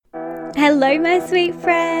Hello, my sweet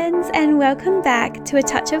friends, and welcome back to a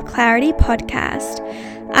Touch of Clarity podcast.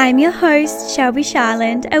 I'm your host, Shelby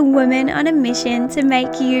Charland, a woman on a mission to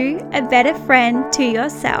make you a better friend to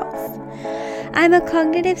yourself. I'm a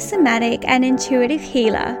cognitive, somatic, and intuitive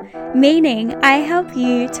healer, meaning I help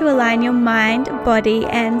you to align your mind, body,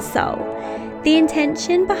 and soul. The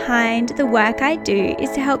intention behind the work I do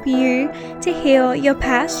is to help you to heal your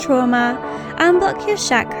past trauma, unblock your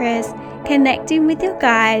chakras, connecting with your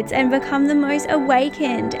guides, and become the most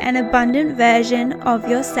awakened and abundant version of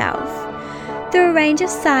yourself. Through a range of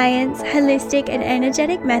science, holistic, and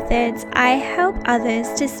energetic methods, I help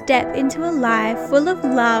others to step into a life full of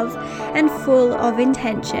love and full of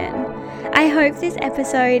intention. I hope this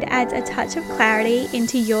episode adds a touch of clarity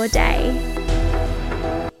into your day.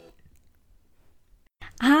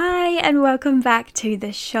 Hi, and welcome back to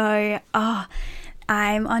the show.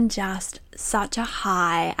 I'm on just such a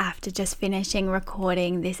high after just finishing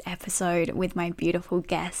recording this episode with my beautiful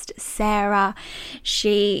guest, Sarah.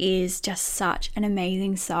 She is just such an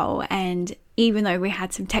amazing soul, and even though we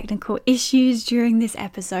had some technical issues during this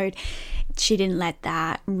episode, she didn't let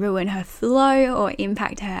that ruin her flow or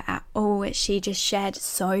impact her at all. She just shared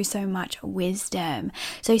so much wisdom.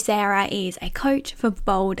 So Sarah is a coach for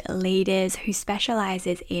bold leaders who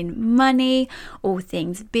specializes in money, all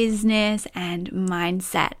things business, and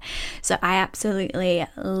mindset. So I absolutely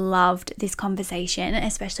loved this conversation,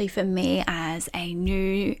 especially for me as a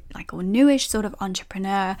newish sort of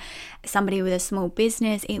entrepreneur, somebody with a small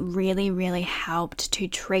business. It really helped to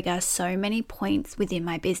trigger so many points within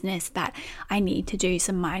my business that I need to do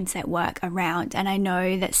some mindset work around. And I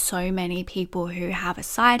know that so many people who have a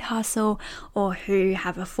side hustle or who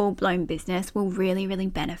have a full-blown business will really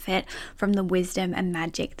benefit from the wisdom and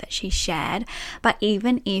magic that she shared. But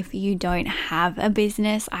even if you don't have a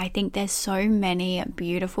business, I think there's so many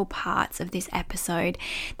beautiful parts of this episode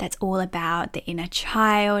that's all about the inner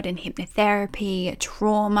child and hypnotherapy,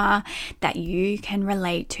 trauma that you can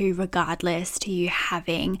relate to regardless to you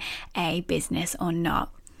having a business or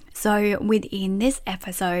not. So within this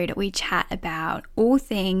episode, we chat about all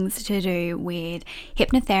things to do with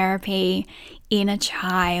hypnotherapy, inner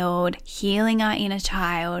child, healing our inner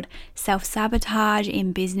child, self-sabotage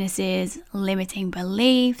in businesses, limiting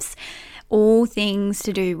beliefs, all things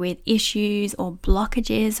to do with issues or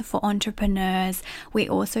blockages for entrepreneurs. We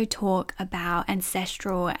also talk about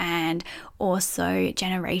ancestral and also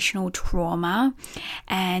generational trauma,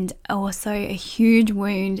 and also a huge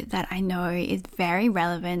wound that I know is very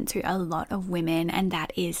relevant to a lot of women, and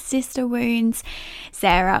that is sister wounds.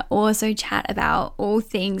 Sarah also chat about all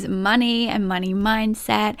things money and money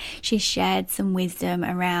mindset. She shared some wisdom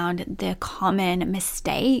around the common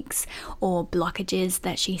mistakes or blockages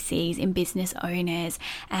that she sees in business owners,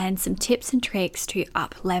 and some tips and tricks to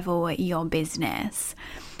up level your business.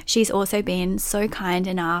 She's also been so kind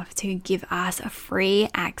enough to give us a free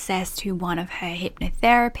access to one of her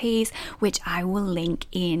hypnotherapies, which I will link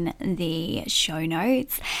in the show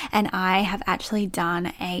notes. And I have actually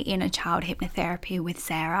done a inner child hypnotherapy with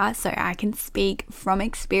Sarah, so I can speak from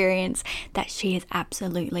experience that she is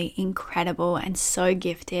absolutely incredible and so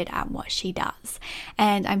gifted at what she does.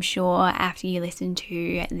 And I'm sure after you listen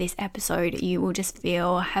to this episode, you will just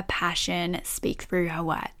feel her passion speak through her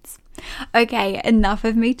words. Okay, enough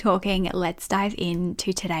of me talking. Let's dive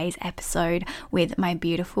into today's episode with my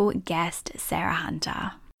beautiful guest, Sarah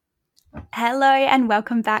Hunter. Hello and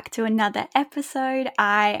welcome back to another episode.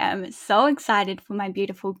 I am so excited for my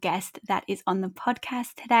beautiful guest that is on the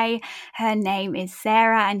podcast today. Her name is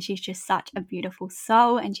Sarah, and she's just such a beautiful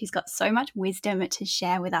soul, and she's got so much wisdom to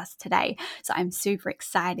share with us today. So I'm super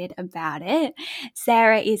excited about it.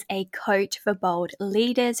 Sarah is a coach for bold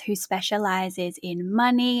leaders who specializes in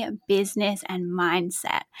money, business, and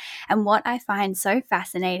mindset. And what I find so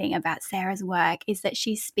fascinating about Sarah's work is that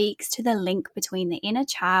she speaks to the link between the inner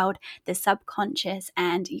child, the subconscious,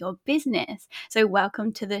 and your business. So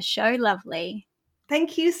welcome to the show, lovely.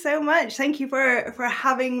 Thank you so much. Thank you for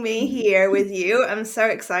having me here with you. I'm so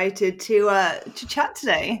excited to chat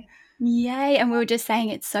today. Yay. And we were just saying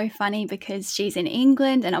it's so funny because she's in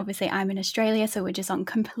England and obviously I'm in Australia, so we're just on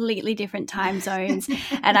completely different time zones.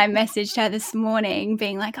 And I messaged her this morning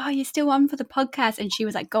being like, oh, you're still on for the podcast? And she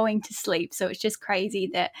was like going to sleep. So it's just crazy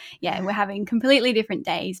that, we're having completely different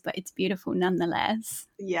days, but it's beautiful nonetheless.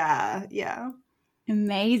 Yeah.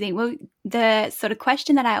 Amazing. Well, the sort of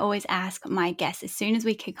question that I always ask my guests as soon as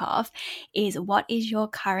we kick off is, what is your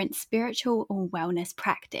current spiritual or wellness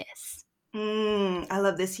practice? I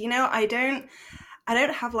love this. I don't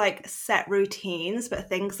have like set routines, but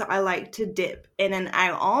things that I like to dip in and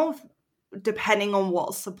out of depending on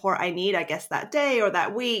what support I need, I guess, that day or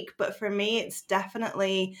that week. But for me, it's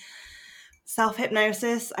definitely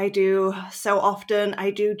self-hypnosis I do so often.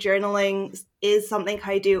 I do journaling, is something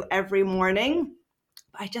I do every morning.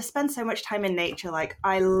 I just spend so much time in nature. Like,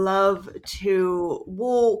 I love to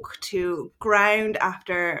walk, to ground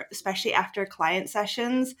after, especially after client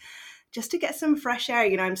sessions, just to get some fresh air.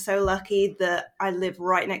 You know, I'm so lucky that I live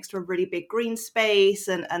right next to a really big green space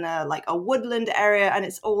and a like a woodland area. And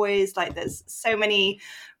it's always like there's so many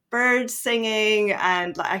birds singing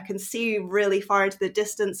and like I can see really far into the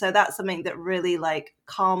distance. So that's something that really like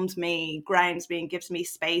calms me, grounds me, and gives me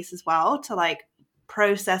space as well to like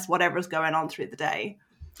process whatever's going on through the day.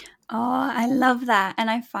 Oh, I love that. And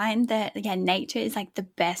I find that, yeah, nature is like the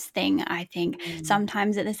best thing, I think.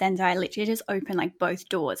 Sometimes at the center, I literally just open like both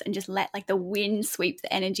doors and just let like the wind sweep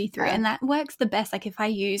the energy through. And that works the best. Like if I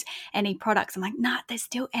use any products, I'm like, nah, there's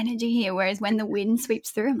still energy here. Whereas when the wind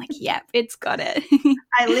sweeps through, I'm like, yep, it's got it.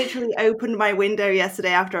 I literally opened my window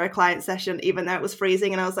yesterday after a client session, even though it was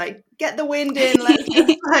freezing. And I was like, get the wind in. Let's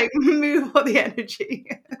just like move all the energy.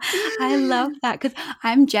 I love that because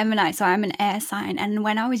I'm Gemini, so I'm an air sign. And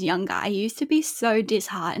when I was younger, I used to be so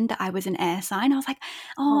disheartened that I was an air sign. I was like,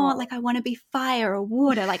 oh, like I want to be fire or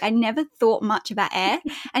water. Like I never thought much about air.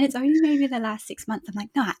 And it's only maybe the last 6 months I'm like,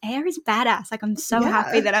 no, air is badass. Like I'm so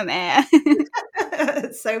happy that I'm air.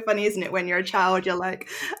 It's so funny, isn't it? When you're a child, you're like,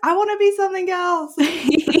 I want to be something else.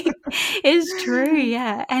 It's true,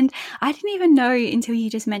 yeah. And I didn't even know until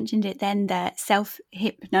you just mentioned it then that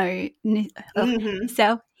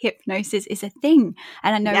self-hypnosis is a thing.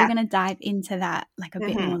 And I know we're going to dive into that like a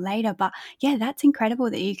bit more later. But yeah, that's incredible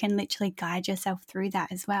that you can literally guide yourself through that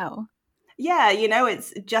as well. Yeah, you know,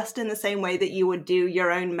 it's just in the same way that you would do your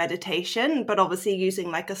own meditation, but obviously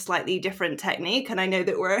using like a slightly different technique. And I know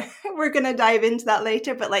that we're going to dive into that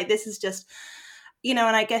later, but like this is just, you know,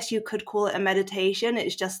 and I guess you could call it a meditation.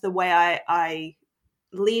 It's just the way I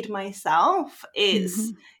lead myself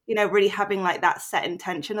is, you know, really having like that set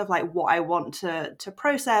intention of like what I want to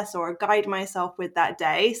process or guide myself with that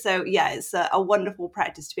day. So yeah, it's a wonderful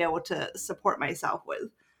practice to be able to support myself with.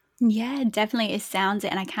 Yeah, definitely. It sounds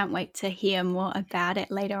it, and I can't wait to hear more about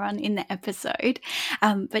it later on in the episode.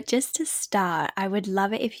 But just to start, I would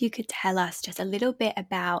love it if you could tell us just a little bit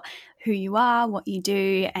about who you are, what you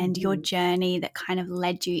do, and your journey that kind of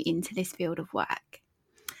led you into this field of work.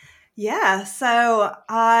 Yeah, so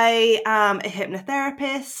I am a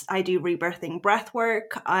hypnotherapist. I do rebirthing breath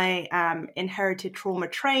work. I am inherited trauma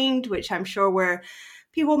trained, which I'm sure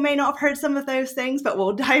people may not have heard some of those things, but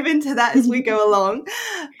we'll dive into that as we go along.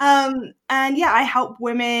 And yeah, I help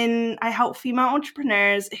female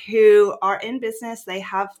entrepreneurs who are in business. They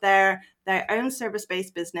have their own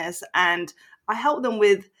service-based business, and I help them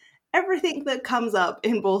with everything that comes up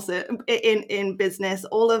in business,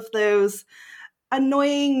 all of those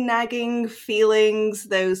annoying, nagging feelings,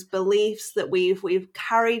 those beliefs that we've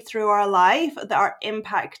carried through our life that are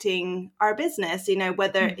impacting our business, you know,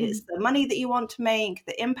 whether it's the money that you want to make,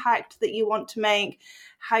 the impact that you want to make,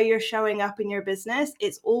 how you're showing up in your business.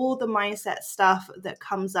 It's all the mindset stuff that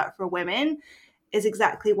comes up for women is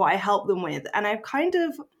exactly what I help them with. And I've kind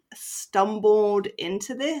of stumbled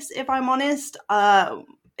into this, if I'm honest.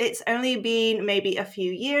 It's only been maybe a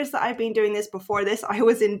few years that I've been doing this. Before this, I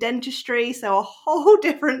was in dentistry, so a whole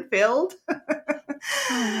different field. Oh,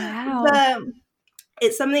 wow.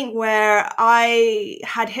 It's something where I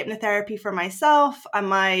had hypnotherapy for myself,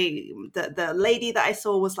 and the lady that I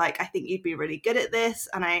saw was like, I think you'd be really good at this.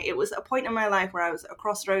 And it was a point in my life where I was at a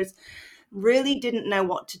crossroads, really didn't know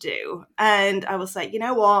what to do. And I was like, you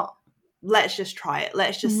know what? Let's just try it.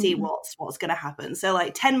 Let's just see what's going to happen. So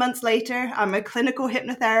like 10 months later, I'm a clinical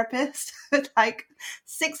hypnotherapist with like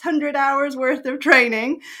 600 hours worth of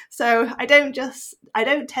training. So I don't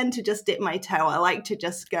tend to just dip my toe. I like to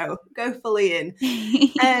just go fully in.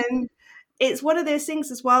 And it's one of those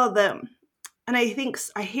things as well that, and I think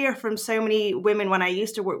I hear from so many women when I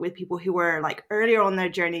used to work with people who were like earlier on their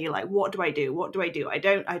journey, like, what do I do? What do I do? I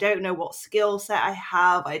don't know what skill set I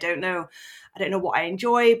have. I don't know what I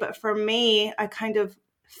enjoy. But for me, I kind of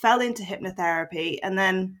fell into hypnotherapy. And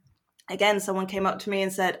then again, someone came up to me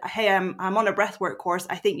and said, hey, I'm on a breathwork course.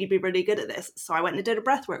 I think you'd be really good at this. So I went and did a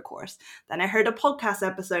breathwork course. Then I heard a podcast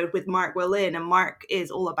episode with Mark Willin, and Mark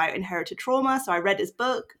is all about inherited trauma. So I read his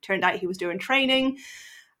book. Turned out he was doing training.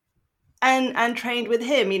 And trained with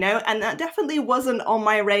him, you know, and that definitely wasn't on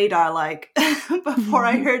my radar, like, before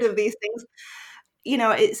I heard of these things. You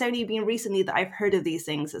know, it's only been recently that I've heard of these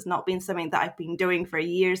things. It's not been something that I've been doing for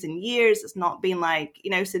years and years. It's not been like,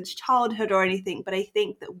 you know, since childhood or anything. But I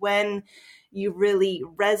think that when you really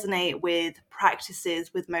resonate with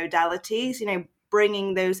practices, with modalities, you know,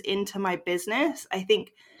 bringing those into my business, I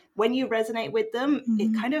think when you resonate with them,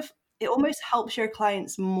 it almost helps your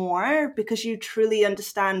clients more because you truly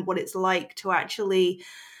understand what it's like to actually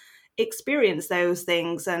experience those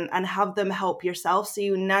things and have them help yourself, so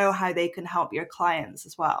you know how they can help your clients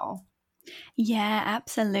as well. Yeah,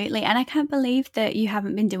 absolutely. And I can't believe that you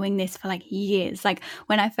haven't been doing this for like years. Like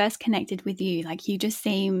when I first connected with you, like you just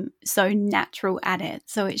seem so natural at it.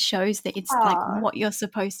 So it shows that it's like Ah, what you're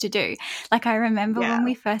supposed to do. Like I remember yeah. when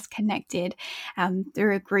we first connected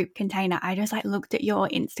through a group container, I just like looked at your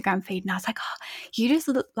Instagram feed and I was like, oh, you just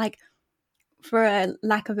look like, for a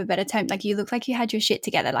lack of a better term, like you look like you had your shit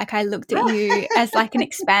together. Like I looked at you as like an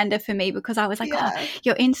expander for me because I was like, oh, Yeah.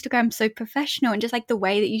 your Instagram's so professional. And just like the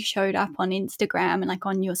way that you showed up on Instagram and like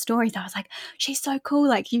on your stories, I was like, she's so cool.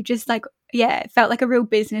 Like you just like, yeah, it felt like a real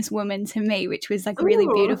businesswoman to me, which was like really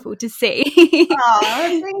Ooh. beautiful to see.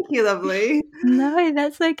 Thank you, lovely. No,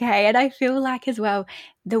 that's okay. And I feel like as well,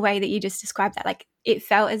 the way that you just described that, like it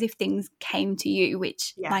felt as if things came to you,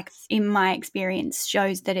 which like Yes. in my experience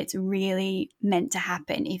shows that it's really meant to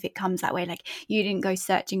happen if it comes that way. Like you didn't go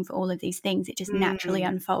searching for all of these things. It just naturally Mm.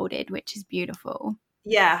 unfolded, which is beautiful.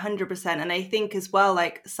 Yeah, 100%. And I think as well,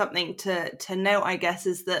 like something to note, I guess,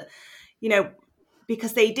 is that, you know,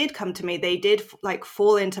 because they did come to me, they did like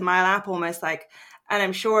fall into my lap almost like, and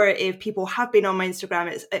I'm sure if people have been on my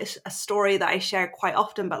Instagram, it's a story that I share quite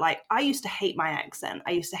often, but like I used to hate my accent.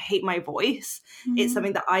 I used to hate my voice. It's Mm.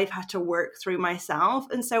 something that I've had to work through myself.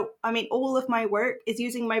 And so, I mean, all of my work is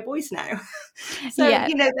using my voice now. So, Yeah.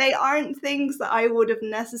 they aren't things that I would have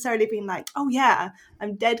necessarily been like, oh yeah,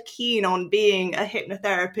 I'm dead keen on being a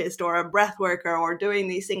hypnotherapist or a breath worker or doing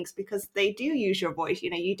these things, because they do use your voice.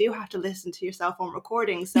 You do have to listen to yourself on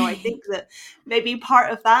recording. So I think that maybe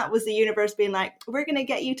part of that was the universe being like, we're going to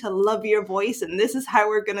get you to love your voice and this is how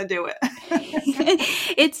we're going to do it.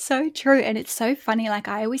 It's so true. And it's so funny. Like,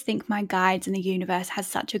 I always think my guides and the universe has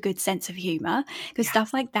such a good sense of humor because stuff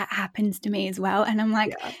Yes. like that happens to me as well. And I'm like,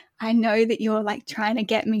 Yeah. I know that you're like trying to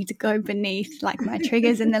get me to go beneath like my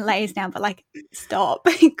triggers and the layers now, but like, stop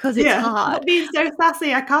because it's Yeah. hard. Not being so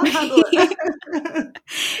sassy. I can't handle it.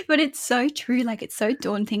 But it's so true. Like it's so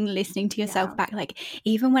daunting listening to Yeah. yourself back. Like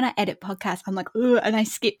even when I edit podcasts, I'm like, ugh, and I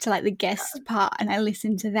skip to like the guest part and I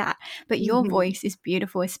listen to that. But your Mhm. voice is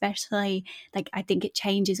beautiful, especially like I think it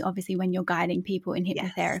changes obviously when you're guiding people in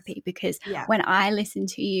Yes. hypnotherapy. Because Yeah. when I listened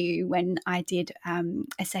to you, when I did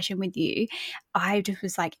a session with you, I just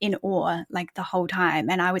was like in awe like the whole time,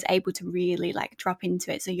 and I was able to really like drop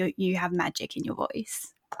into it. So you have magic in your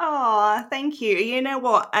voice. Oh, thank you. You know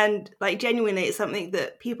what? And like genuinely, it's something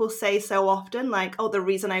that people say so often, like, oh, the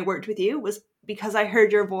reason I worked with you was because I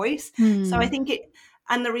heard your voice. So I Hmm. think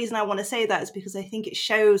and the reason I want to say that is because I think it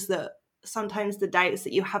shows that sometimes the doubts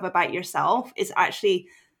that you have about yourself is actually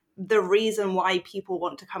the reason why people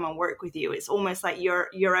want to come and work with you. It's almost like your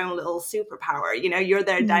own little superpower. You're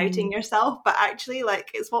there doubting Hmm. yourself, but actually,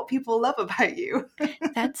 like, it's what people love about you.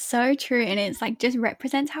 That's so true. And it's like just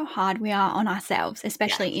represents how hard we are on ourselves,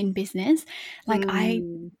 especially Yes. in business. Like I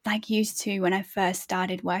Mm, like used to when I first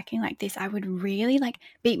started working like this, I would really like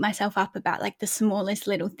beat myself up about like the smallest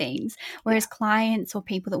little things. yeah. Whereas clients or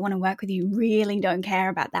people that want to work with you really don't care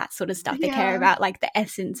about that sort of stuff. They care Yeah. about like the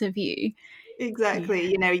essence of you. Yeah.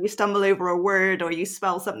 Exactly. You stumble over a word or you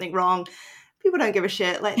spell something wrong. People don't give a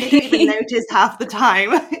shit. Like, they don't even notice half the time.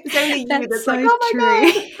 It's only you That's that's like, so oh true.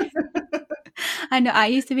 my God. I know I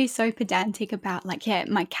used to be so pedantic about like, yeah,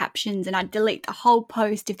 my captions, and I'd delete the whole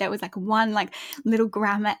post if there was like one like little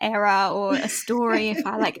grammar error or a story if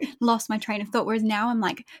I like lost my train of thought. Whereas now I'm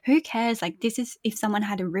like, who cares? Like this is, if someone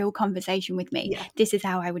had a real conversation with me, Yeah, this is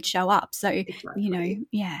how I would show up. So, exactly.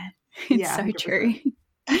 yeah, it's Yeah, so true.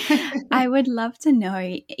 100%. I would love to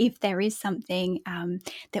know if there is something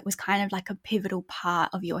that was kind of like a pivotal part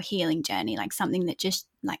of your healing journey, like something that just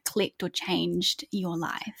like clicked or changed your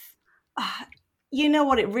life. Ah, You know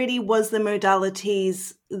what? It really was the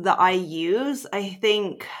modalities that I use. I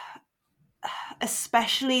think,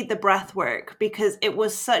 especially the breath work, because it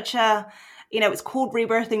was such it's called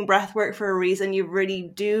rebirthing breath work for a reason. You really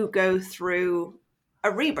do go through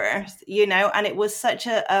a rebirth, and it was such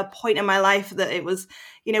a point in my life that it was,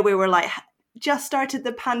 we were like, just started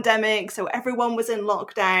the pandemic. So everyone was in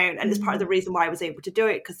lockdown. And it's part of the Mm. reason why I was able to do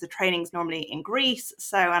it, because the training's normally in Greece.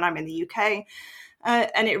 And I'm in the UK.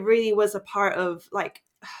 And it really was a part of like,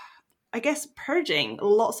 I guess, purging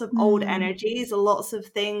lots of old Mm. energies, lots of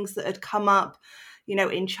things that had come up,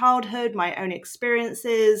 in childhood, my own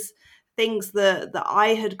experiences, things that I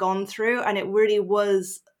had gone through. And it really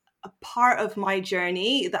was a part of my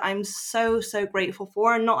journey that I'm so, so grateful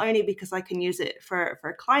for. And not only because I can use it for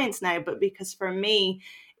clients now, but because for me,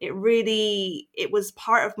 it was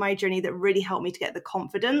part of my journey that really helped me to get the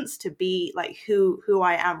confidence to be like who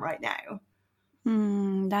I am right now.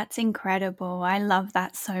 That's incredible. I love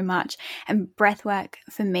that so much. And breathwork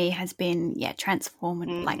for me has been,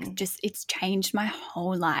 transformative. Like just it's changed my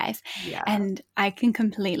whole life. Yeah. And I can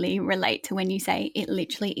completely relate to when you say it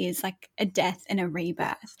literally is like a death and a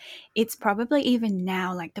rebirth. Yes. It's probably even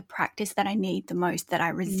now like the practice that I need the most, that I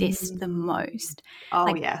resist the most. Oh,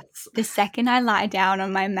 like, yes. The second I lie down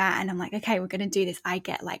on my mat and I'm like, okay, we're going to do this, I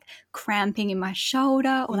get like cramping in my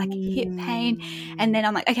shoulder or like hip pain. And then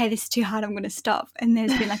I'm like, okay, this is too hard, I'm going to stop. And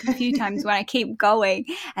there's been like a few times when I keep going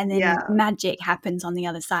and then magic happens on the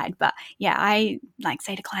other side. But yeah, I like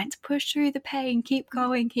say to clients, push through the pain, keep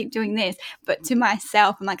going, keep doing this. But to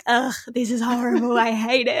myself, I'm like, ugh, this is horrible. I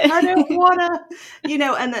hate it. I don't wanna,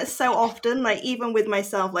 and that's so often, like even with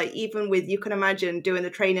myself, like even with, you can imagine doing the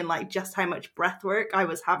training, like just how much breath work I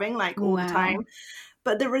was having like all the time.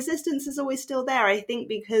 But the resistance is always still there, I think,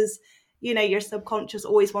 because your subconscious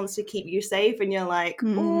always wants to keep you safe, and you're like,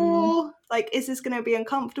 oh, like, is this going to be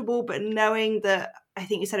uncomfortable? But knowing that, I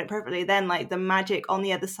think you said it perfectly then, like the magic on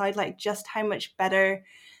the other side, like just how much better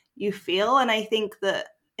you feel. And I think that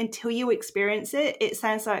until you experience it, it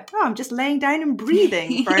sounds like, oh, I'm just laying down and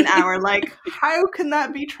breathing for an hour. Like, how can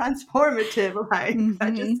that be transformative? Like,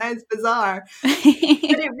 that just sounds bizarre. But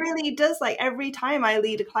it really does. Like, every time I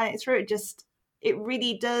lead a client through it, it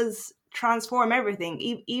really does transform everything,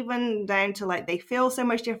 even down to like they feel so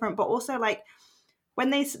much different, but also like when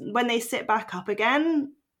they sit back up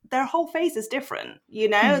again, their whole face is different.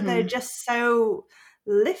 They're just so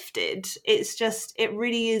lifted. It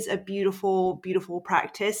really is a beautiful, beautiful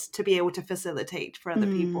practice to be able to facilitate for other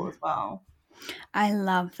people as well. I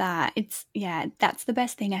love that. That's the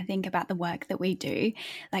best thing I think about the work that we do.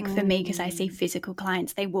 Like for me, because I see physical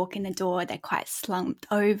clients, they walk in the door, they're quite slumped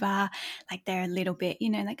over, like they're a little bit,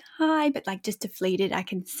 like hi, but like just deflated, I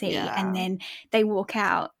can see. Yeah. And then they walk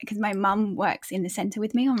out, because my mum works in the center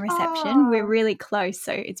with me on reception. We're really close,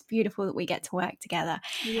 so it's beautiful that we get to work together.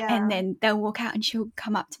 Yeah. And then they'll walk out and she'll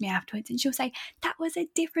come up to me afterwards and she'll say, that was a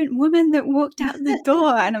different woman that walked out the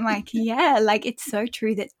door. And I'm like, yeah, like it's so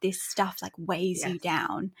true that this stuff like weighs you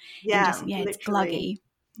down. Yeah, and just, it's gluggy.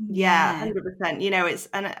 Yeah, 100%.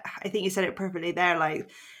 And I think you said it perfectly there, like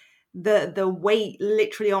the weight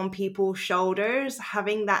literally on people's shoulders,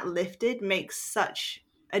 having that lifted makes such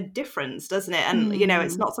a difference, doesn't it? And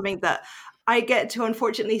it's not something that I get to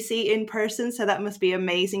unfortunately see in person, so that must be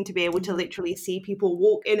amazing to be able to literally see people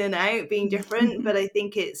walk in and out being different. But I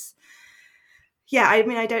think it's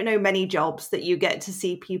I don't know many jobs that you get to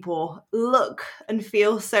see people look and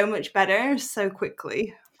feel so much better so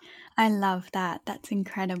quickly. I love that. That's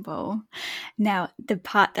incredible. Now, the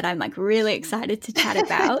part that I'm like really excited to chat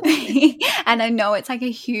about, and I know it's like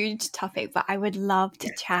a huge topic, but I would love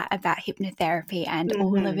to chat about hypnotherapy and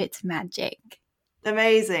all of its magic.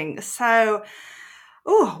 Amazing. So,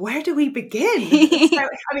 where do we begin? So,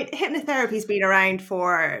 hypnotherapy's been around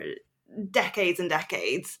for decades and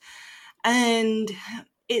decades. And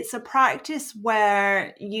it's a practice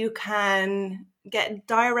where you can get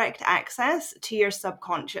direct access to your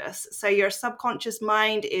subconscious. So your subconscious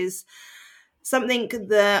mind is something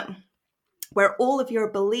where all of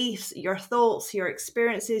your beliefs, your thoughts, your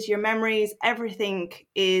experiences, your memories, everything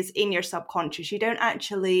is in your subconscious. You don't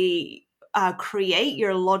actually create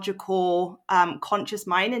your logical conscious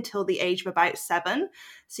mind until the age of about 7.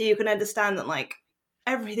 So you can understand that like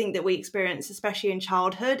everything that we experience, especially in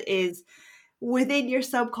childhood, is within your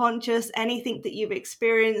subconscious. Anything that you've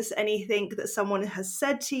experienced, anything that someone has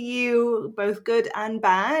said to you, both good and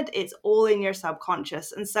bad, it's all in your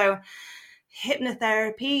subconscious. And so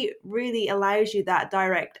hypnotherapy really allows you that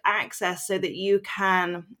direct access so that you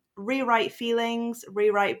can rewrite feelings,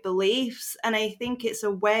 rewrite beliefs. And I think it's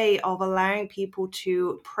a way of allowing people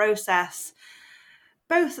to process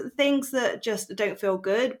both things that just don't feel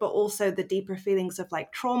good, but also the deeper feelings of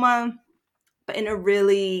like trauma, but in a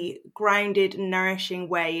really grounded, nourishing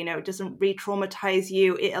way. It doesn't re-traumatize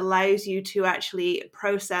you. It allows you to actually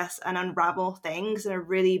process and unravel things in a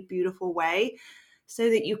really beautiful way so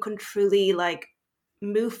that you can truly like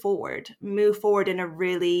move forward in a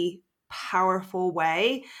really powerful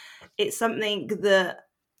way. It's something that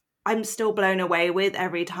I'm still blown away with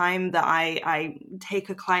every time that I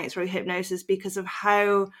take a client through hypnosis, because of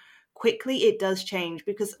how quickly it does change.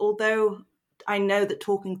 Because although I know that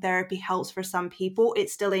talking therapy helps for some people,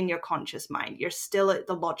 it's still in your conscious mind. You're still at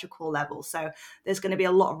the logical level. So there's going to be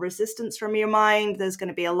a lot of resistance from your mind. There's going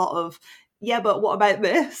to be a lot of, yeah, but what about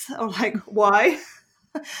this? Or like, why?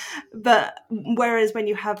 But whereas when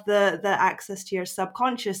you have the access to your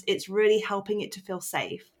subconscious, it's really helping it to feel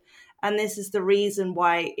safe. And this is the reason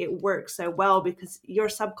why it works so well, because your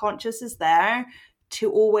subconscious is there to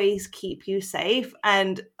always keep you safe.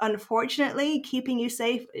 And unfortunately, keeping you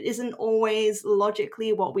safe isn't always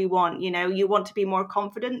logically what we want. You know, you want to be more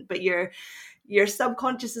confident, but your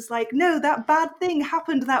subconscious is like, no, that bad thing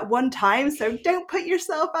happened that one time, so don't put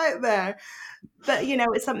yourself out there. But, you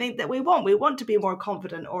know, it's something that we want. We want to be more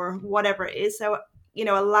confident or whatever it is. So, you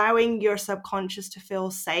know, allowing your subconscious to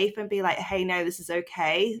feel safe and be like, hey, no, this is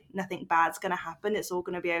okay. Nothing bad's going to happen. It's all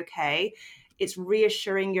going to be okay. It's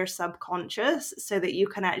reassuring your subconscious so that you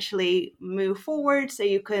can actually move forward, so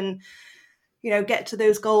you can, you know, get to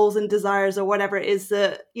those goals and desires or whatever it is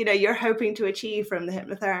that, you know, you're hoping to achieve from the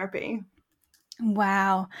hypnotherapy.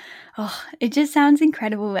 Wow. Oh, it just sounds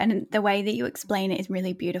incredible. And the way that you explain it is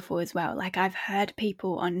really beautiful as well. Like, I've heard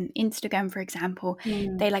people on Instagram, for example,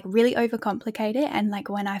 they like really overcomplicate it. And like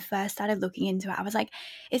when I first started looking into it, I was like,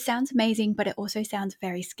 it sounds amazing, but it also sounds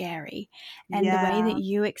very scary. And the way that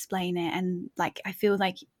you explain it, and like, I feel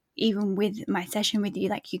like even with my session with you,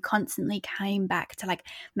 like you constantly came back to like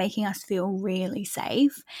making us feel really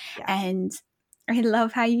safe. Yes. And I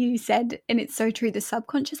love how you said, and it's so true, the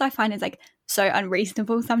subconscious I find is like so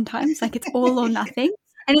unreasonable sometimes, like it's all or nothing.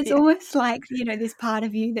 And it's almost like, you know, this part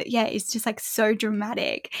of you that, is just like so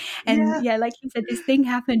dramatic. And like you said, this thing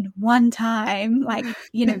happened one time, like,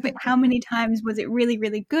 you know, but how many times was it really,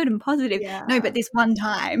 really good and positive? No, but this one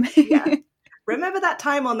time. Remember that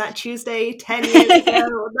time on that Tuesday 10 years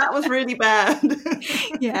ago? That was really bad.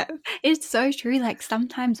 Yeah, it's so true. Like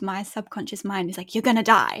sometimes my subconscious mind is like, you're going to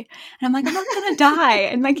die. And I'm like, I'm not going to die.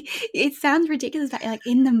 And like, it sounds ridiculous, but like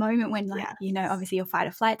in the moment when like, you know, obviously your fight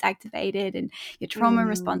or flight's activated and your trauma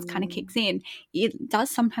response kind of kicks in, it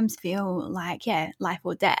does sometimes feel like, life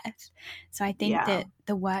or death. So I think that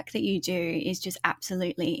the work that you do is just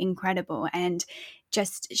absolutely incredible. And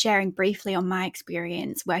just sharing briefly on my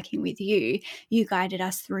experience working with you, you guided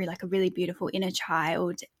us through like a really beautiful inner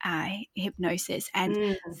child hypnosis.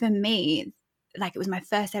 And for me, like it was my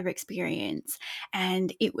first ever experience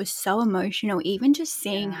and it was so emotional, even just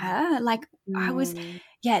seeing her. Like I was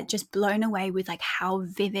just blown away with like how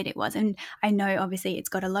vivid it was. And I know obviously it's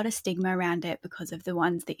got a lot of stigma around it because of the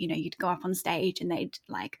ones that, you know, you'd go up on stage and they'd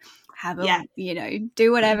like have a, you know,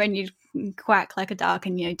 do whatever and you'd quack like a duck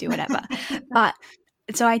and, you know, do whatever. But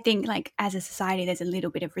so I think like as a society, there's a little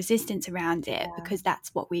bit of resistance around it because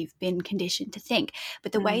that's what we've been conditioned to think.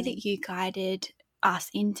 But the way that you guided us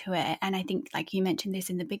into it, and I think like you mentioned this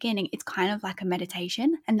in the beginning, it's kind of like a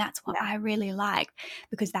meditation. And that's what I really liked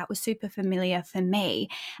because that was super familiar for me.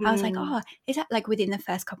 I was like, oh, is that like within the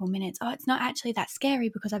first couple minutes? Oh, it's not actually that scary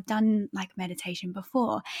because I've done like meditation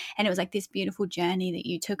before. And it was like this beautiful journey that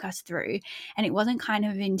you took us through. And it wasn't kind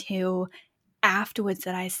of until afterwards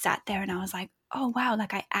that I sat there and I was like, oh wow,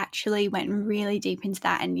 like I actually went really deep into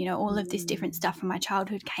that, and you know, all of this different stuff from my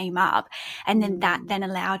childhood came up, and then that then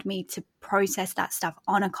allowed me to process that stuff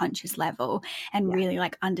on a conscious level and really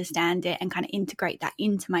like understand it and kind of integrate that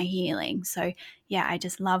into my healing. So I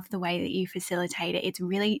just love the way that you facilitate it. It's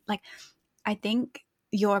really like, I think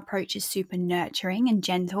your approach is super nurturing and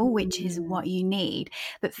gentle, which is what you need.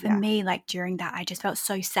 But for me, like during that, I just felt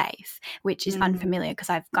so safe, which is unfamiliar because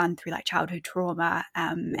I've gone through like childhood trauma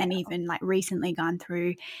and even like recently gone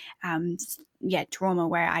through trauma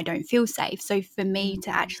where I don't feel safe. So for me to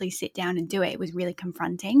actually sit down and do it, it was really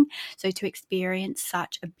confronting. So to experience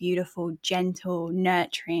such a beautiful, gentle,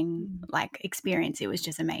 nurturing like experience, it was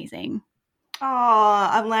just amazing. Oh,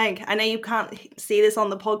 I'm like, I know you can't see this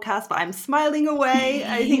on the podcast, but I'm smiling away.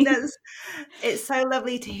 I think it's so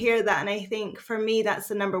lovely to hear that. And I think for me, that's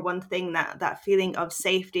the number one thing, that feeling of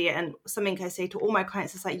safety. And something I say to all my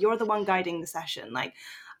clients is like, you're the one guiding the session. Like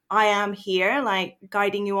I am here, like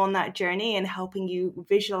guiding you on that journey and helping you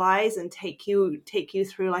visualize and take you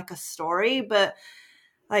through like a story. But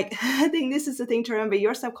like, I think this is the thing to remember.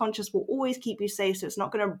 Your subconscious will always keep you safe. So it's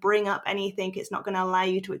not going to bring up anything. It's not going to allow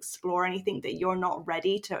you to explore anything that you're not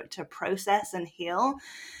ready to process and heal.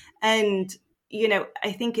 And, you know,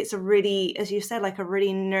 I think it's a really, as you said, like a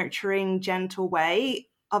really nurturing, gentle way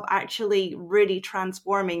of actually really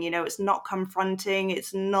transforming. You know, it's not confronting.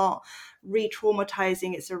 It's not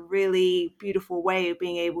re-traumatizing. It's a really beautiful way of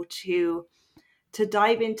being able to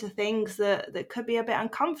dive into things that could be a bit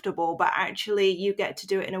uncomfortable, but actually you get to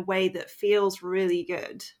do it in a way that feels really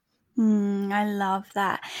good. I love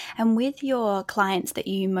that. And with your clients that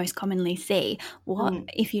you most commonly see, what,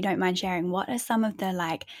 if you don't mind sharing, what are some of the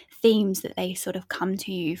like themes that they sort of come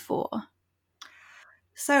to you for?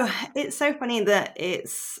 So it's so funny that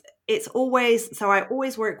it's it's always, so I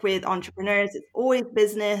always work with entrepreneurs, it's always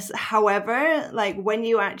business. However, like when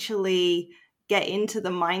you actually get into the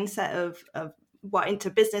mindset of what, into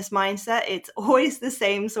business mindset, it's always the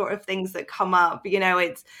same sort of things that come up. You know,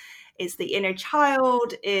 it's the inner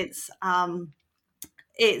child, it's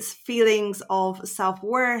feelings of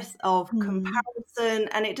self-worth, of comparison.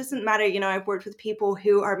 And it doesn't matter, you know, I've worked with people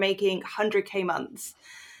who are making 100K months.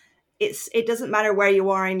 It doesn't matter where you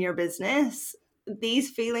are in your business. These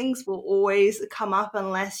feelings will always come up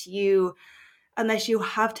unless you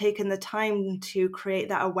have taken the time to create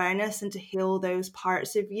that awareness and to heal those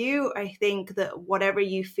parts of you. I think that whatever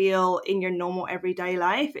you feel in your normal everyday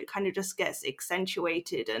life, it kind of just gets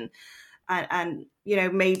accentuated and you know,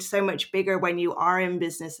 made so much bigger when you are in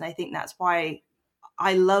business. And I think that's why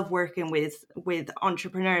I love working with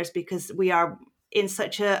entrepreneurs, because we are in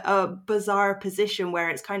such a bizarre position where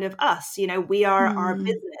it's kind of us, you know, we are our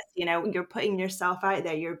business, you know, you're putting yourself out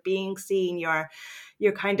there, you're being seen,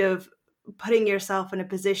 you're kind of putting yourself in a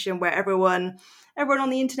position where everyone on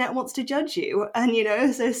the internet wants to judge you. And, you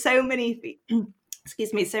know, so many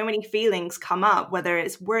so many feelings come up, whether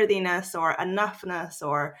it's worthiness or enoughness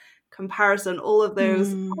or comparison, all of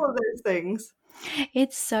those things.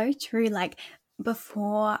 It's so true. Like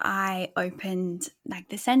before I opened like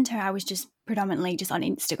the center, I was just predominantly just on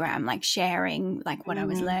Instagram, like sharing like what I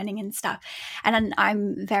was learning and stuff. And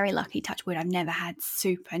I'm very lucky, touch wood, I've never had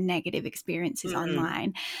super negative experiences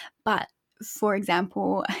online. But for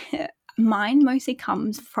example, mine mostly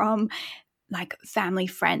comes from like family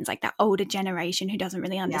friends, like that older generation who doesn't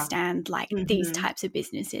really understand like these types of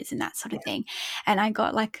businesses and that sort of thing. And I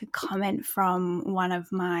got like a comment from one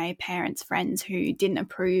of my parents' friends who didn't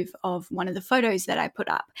approve of one of the photos that I put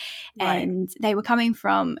up. And they were coming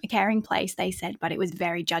from a caring place, they said, but it was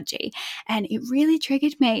very judgy. And it really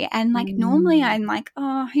triggered me. And like normally I'm like,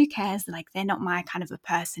 oh, who cares? Like they're not my kind of a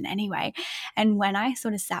person anyway. And when I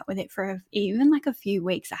sort of sat with it for even like a few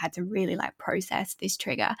weeks, I had to really like process this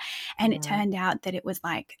trigger. And it turned out that it was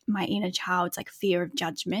like my inner child's like fear of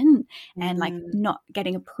judgment and like not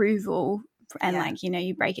getting approval. And like, you know,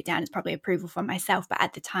 you break it down, it's probably approval from myself. But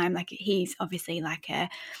at the time, like he's obviously like a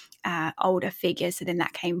older figure. So then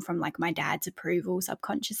that came from like my dad's approval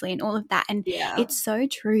subconsciously and all of that. And it's so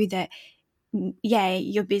true that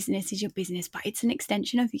your business is your business, but it's an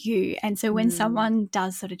extension of you. And so when someone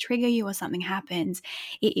does sort of trigger you or something happens,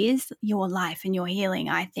 it is your life and your healing.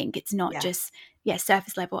 I think it's not just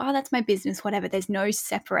surface level, oh, that's my business, whatever. There's no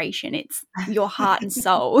separation. It's your heart and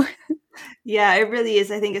soul. Yeah, it really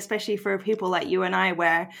is. I think especially for people like you and I,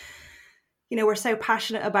 where, you know, we're so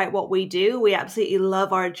passionate about what we do. We absolutely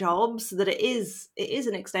love our jobs that it is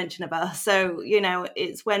an extension of us. So, you know,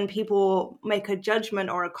 it's when people make a judgment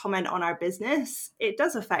or a comment on our business, it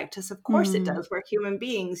does affect us. Of course it does. We're human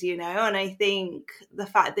beings, you know, and I think the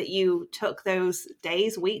fact that you took those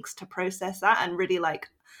days, weeks to process that and really like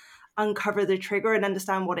uncover the trigger and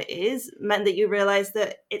understand what it is meant that you realize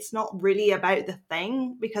that it's not really about the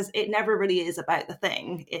thing, because it never really is about the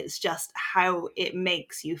thing. It's just how it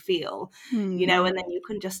makes you feel, you know, and then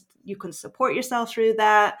you can support yourself through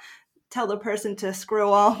that, tell the person to screw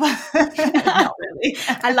off. Not really.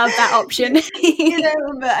 I love that option. You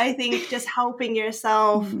know, but I think just helping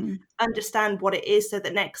yourself understand what it is, so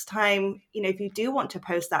that next time, you know, if you do want to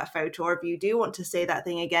post that photo or if you do want to say that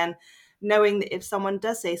thing again, knowing that if someone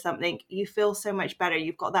does say something, you feel so much better.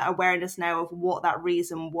 You've got that awareness now of what that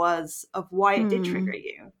reason was, of why it did trigger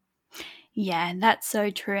you. Yeah, that's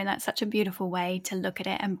so true. And that's such a beautiful way to look at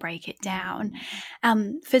it and break it down.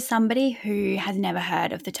 For somebody who has never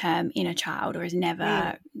heard of the term inner child or has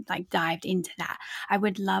never like dived into that, I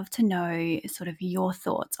would love to know sort of your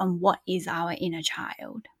thoughts on what is our inner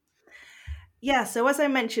child. Yeah, so as I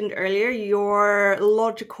mentioned earlier, your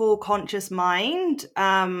logical conscious mind,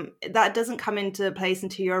 that doesn't come into place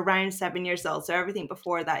until you're around 7 years old. So everything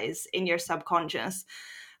before that is in your subconscious.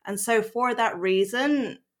 And so for that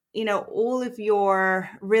reason, you know, all of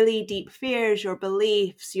your really deep fears, your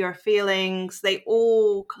beliefs, your feelings, they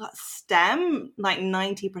all stem like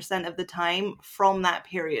 90% of the time from that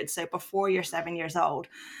period. So before you're 7 years old.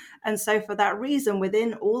 And so for that reason,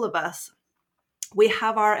 within all of us, we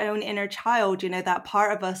have our own inner child, you know, that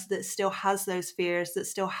part of us that still has those fears, that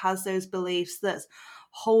still has those beliefs, that's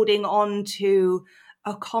holding on to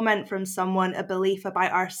a comment from someone, a belief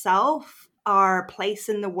about ourselves, our place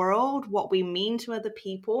in the world, what we mean to other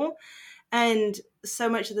people. And so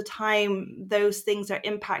much of the time, those things are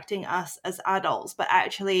impacting us as adults, but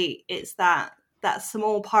actually it's that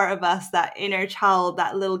small part of us, that inner child,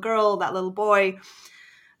 that little girl, that little boy.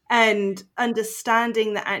 and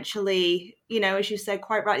understanding that actually, as you said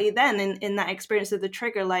quite rightly then, in that experience of the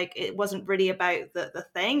trigger, like it wasn't really about the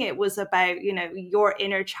thing, it was about, your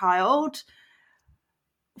inner child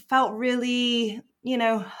felt really,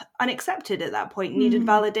 unaccepted at that point, needed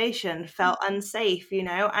validation, felt unsafe,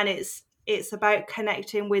 and it's about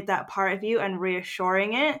connecting with that part of you and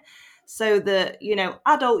reassuring it so that,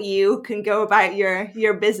 adult you can go about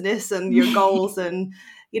your business and your goals and,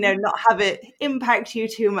 not have it impact you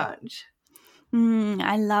too much.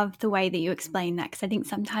 I love the way that you explain that, because I think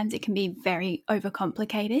sometimes it can be very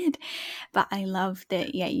overcomplicated, but I love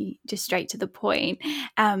that, you just straight to the point.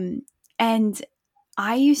 And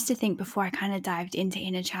I used to think, before I kind of dived into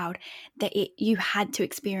inner child, that you had to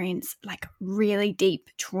experience like really deep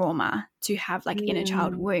trauma to have like inner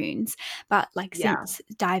child wounds. But like since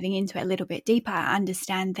diving into it a little bit deeper, I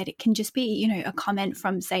understand that it can just be, a comment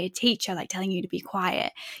from, say, a teacher like telling you to be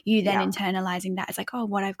quiet. You then internalizing that as like, oh,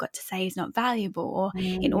 what I've got to say is not valuable, or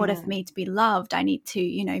in order for me to be loved, I need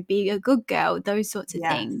to, be a good girl, those sorts of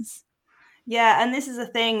things. Yeah, and this is a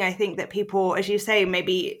thing I think that people, as you say,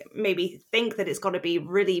 maybe think that it's got to be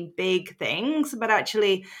really big things, but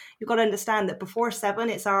actually you've got to understand that before 7,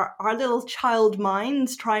 it's our little child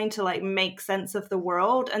minds trying to like make sense of the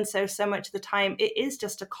world. And so much of the time it is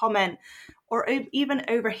just a comment, or even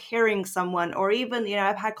overhearing someone, or even,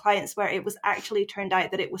 I've had clients where it was actually turned out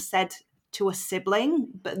that it was said to a sibling,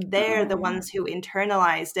 but they're the ones who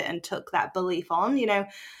internalized it and took that belief on,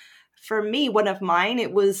 For me, one of mine,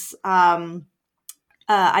 it was,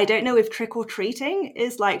 I don't know if trick-or-treating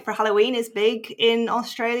is like for Halloween is big in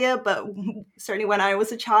Australia, but certainly when I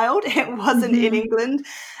was a child, it wasn't in England.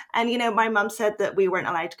 And, my mum said that we weren't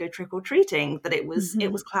allowed to go trick-or-treating, that it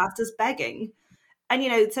was classed as begging.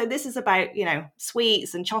 And, so this is about,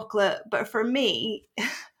 sweets and chocolate. But for me,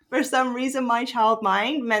 for some reason, my child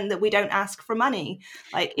mind meant that we don't ask for money.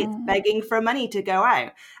 Like it's begging for money to go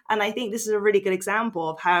out. And I think this is a really good example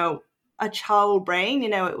of how a child brain,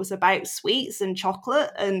 it was about sweets and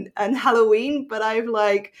chocolate and Halloween, but I've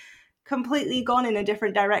like completely gone in a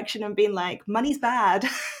different direction and been like, money's bad.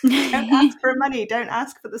 Don't ask for money. Don't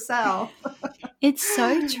ask for the sale. It's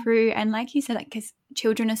so true. And like you said, like, because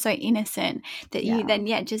children are so innocent that you then,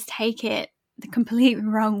 just take it the complete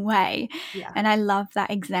wrong way. And I love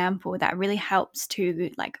that example. That really helps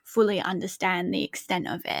to like fully understand the extent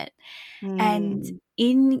of it. And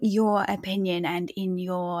in your opinion and in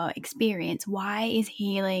your experience, why is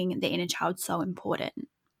healing the inner child so important?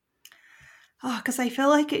 Because I feel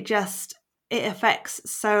like it affects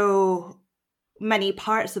so many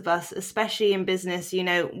parts of us, especially in business.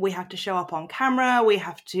 We have to show up on camera, we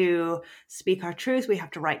have to speak our truth, we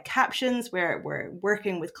have to write captions, we're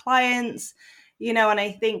working with clients, and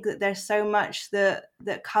I think that there's so much that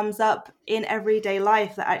comes up in everyday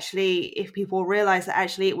life that actually, if people realize that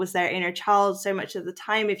actually it was their inner child, so much of the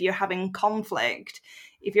time, if you're having conflict,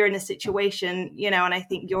 if you're in a situation, and I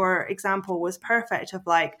think your example was perfect of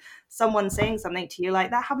like someone saying something to you, like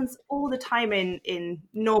that happens all the time in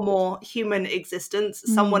normal human existence.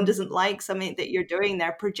 Someone doesn't like something that you're doing,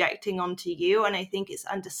 they're projecting onto you. And I think it's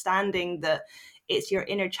understanding that it's your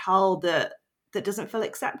inner child that doesn't feel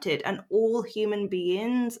accepted. And all human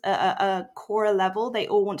beings at a core level, they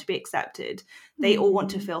all want to be accepted. They all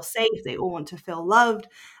want to feel safe. They all want to feel loved.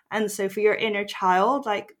 And so for your inner child,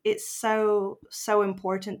 like it's so, so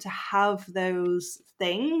important to have those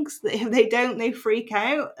things that if they don't, they freak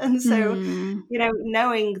out. And so,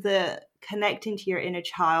 knowing that connecting to your inner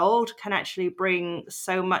child can actually bring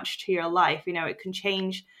so much to your life. It can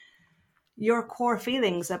change your core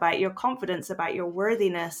feelings about your confidence, about your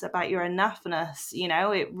worthiness, about your enoughness.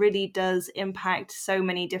 It really does impact so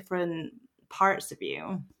many different parts of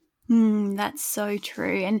you. That's so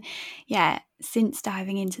true. And since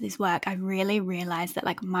diving into this work, I really realized that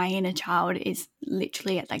like my inner child is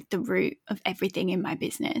literally at like the root of everything in my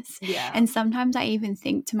business. And sometimes I even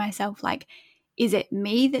think to myself, like, is it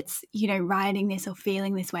me that's, writing this or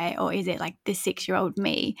feeling this way, or is it like the 6-year-old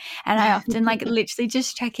me? And I often like literally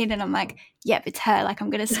just check in and I'm like, yep, it's her. Like I'm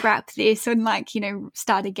going to scrap this and like,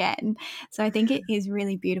 start again. So I think it is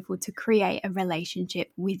really beautiful to create a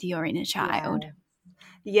relationship with your inner child.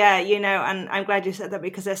 Yeah, and I'm glad you said that,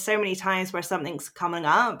 because there's so many times where something's coming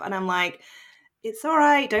up and I'm like, it's all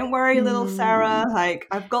right. Don't worry, little Sarah. Like,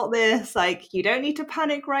 I've got this. Like, you don't need to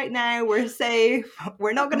panic right now. We're safe.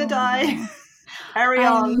 We're not going to die. Carry I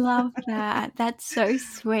on. love that. That's so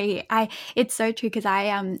sweet. It's so true because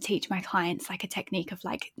I teach my clients like a technique of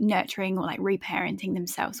like nurturing or like reparenting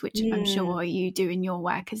themselves, which I'm Mm, sure you do in your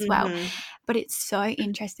work as well. hmm. But it's so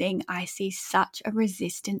interesting. I see such a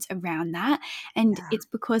resistance around that. And Yeah. it's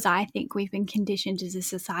because I think we've been conditioned as a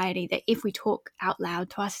society that if we talk out loud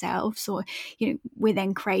to ourselves or, we're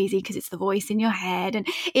then crazy because it's the voice in your head. And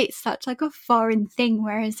it's such like a foreign thing.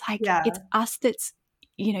 Whereas like Yeah. it's us that's,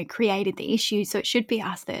 created the issues. So it should be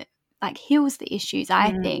us that like heals the issues,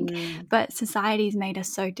 I think. Mm, But society's made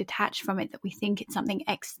us so detached from it that we think it's something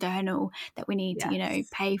external that we need to, yes.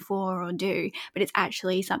 pay for or do. But it's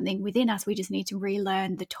actually something within us. We just need to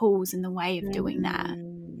relearn the tools and the way of doing that.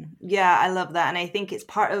 Yeah, I love that. And I think it's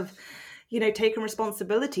part of, taking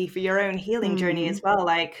responsibility for your own healing journey as Mm. well.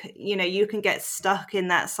 Like, you can get stuck in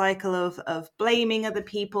that cycle of blaming other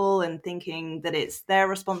people and thinking that it's their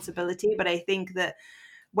responsibility. But I think that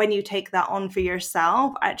when you take that on for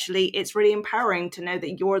yourself, actually, it's really empowering to know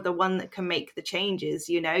that you're the one that can make the changes.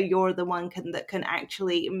 You're the one that can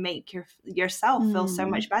actually make yourself feel so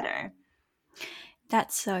Mm. much better.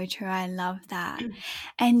 That's so true. I love that.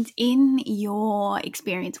 And in your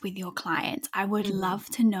experience with your clients, I would Mhm. love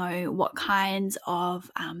to know what kinds of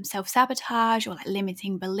self sabotage or like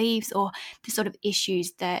limiting beliefs or the sort of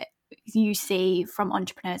issues that you see from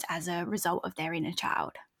entrepreneurs as a result of their inner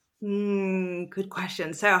child. Good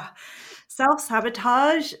question. So,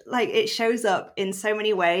 self-sabotage, like it shows up in so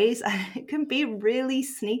many ways and it can be really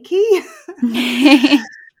sneaky.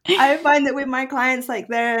 I find that with my clients, like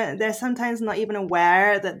they're sometimes not even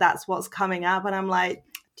aware that that's what's coming up, and I'm like,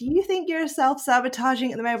 "Do you think you're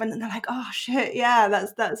self-sabotaging at the moment?" And they're like, "Oh shit, yeah,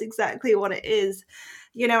 that's exactly what it is,"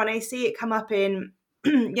 And I see it come up in,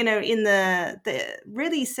 in the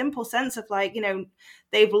really simple sense of like,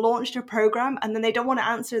 they've launched a program and then they don't want to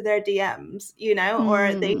answer their DMs,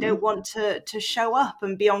 or they Mm. don't want to show up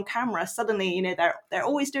and be on camera. Suddenly, they're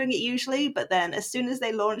always doing it usually, but then as soon as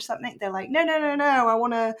they launch something, they're like, no, no, no,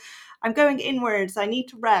 no, I'm going inwards. I need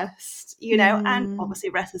to rest, and Mm. obviously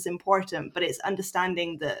rest is important, but it's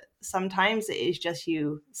understanding that sometimes it is just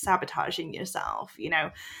you sabotaging yourself,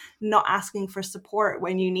 not asking for support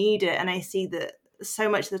when you need it. And I see that so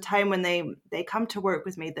much of the time when they come to work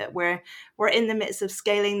with me that we're in the midst of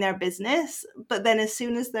scaling their business, but then as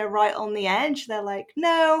soon as they're right on the edge, they're like,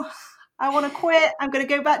 no, I want to quit. I'm going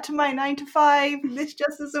to go back to my 9 to 5. This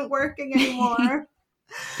just isn't working anymore.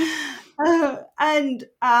 And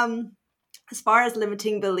as far as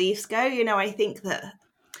limiting beliefs go, I think that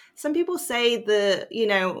some people say that,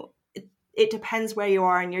 it depends where you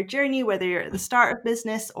are in your journey, whether you're at the start of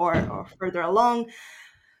business or further along.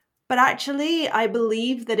 But actually, I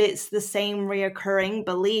believe that it's the same reoccurring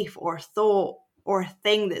belief or thought or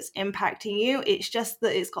thing that's impacting you. It's just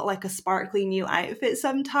that it's got like a sparkly new outfit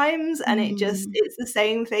sometimes, and Mm. it's the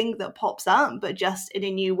same thing that pops up, but just in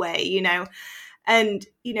a new way, And,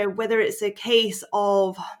 whether it's a case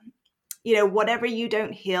of, whatever you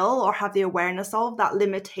don't heal or have the awareness of, that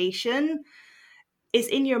limitation is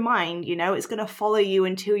in your mind, it's going to follow you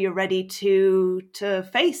until you're ready to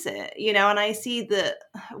face it, and I see that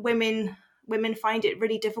women find it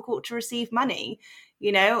really difficult to receive money,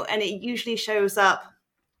 and it usually shows up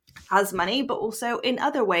as money, but also in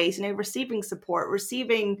other ways, receiving support,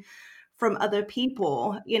 receiving from other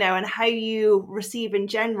people, and how you receive in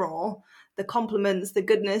general the compliments, the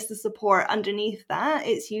goodness, the support underneath that.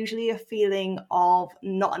 It's usually a feeling of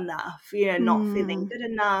not enough, not feeling Mm. good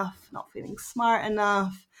enough, not feeling smart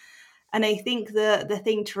enough. And I think the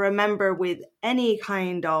thing to remember with any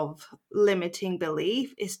kind of limiting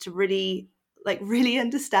belief is to really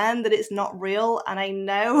understand that it's not real. And I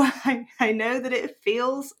know I know that it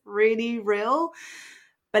feels really real,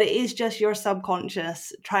 but it is just your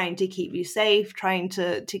subconscious trying to keep you safe, trying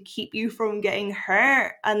to keep you from getting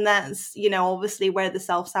hurt. And that's, obviously where the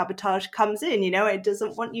self-sabotage comes in. It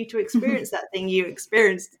doesn't want you to experience that thing you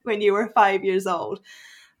experienced when you were 5 years old.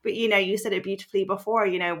 But you said it beautifully before,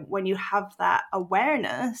 when you have that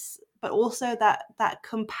awareness, but also that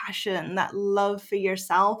compassion, that love for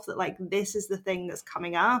yourself, that like this is the thing that's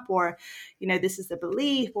coming up, or this is the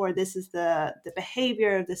belief, or this is the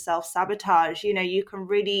behavior of the self-sabotage, you can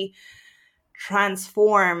really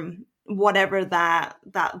transform whatever that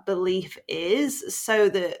belief is, so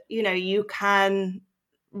that you can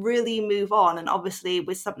really move on. And obviously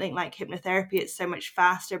with something like hypnotherapy, it's so much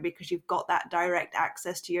faster because you've got that direct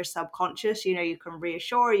access to your subconscious. You can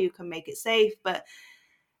reassure, you can make it safe, but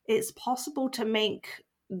it's possible to make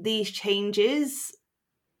these changes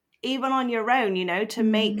even on your own, to Mm.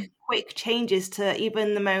 make quick changes to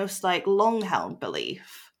even the most like long held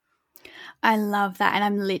belief. I love that. And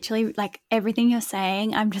I'm literally like everything you're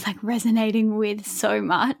saying, I'm just like resonating with so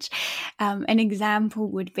much. An example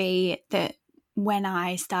would be that when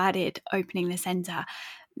I started opening the center,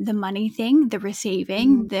 the money thing, the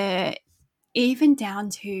receiving, the even down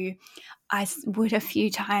to I would a few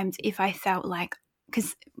times if I felt like,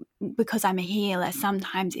 because I'm a healer,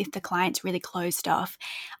 sometimes if the client's really closed off,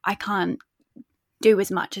 I can't do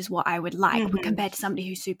as much as what I would like compared to somebody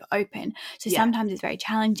who's super open. So sometimes it's very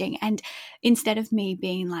challenging. And instead of me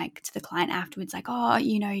being like to the client afterwards, like, oh,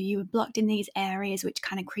 you know, you were blocked in these areas, which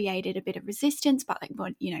kind of created a bit of resistance, but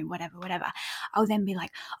like, you know, whatever. I'll then be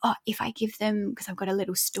like, oh, if I give them, because I've got a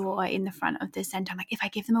little store in the front of the center, I'm like, if I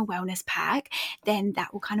give them a wellness pack, then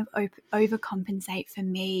that will kind of overcompensate for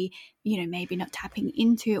me, you know, maybe not tapping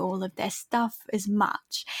into all of their stuff as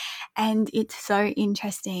much. And it's so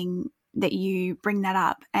interesting that you bring that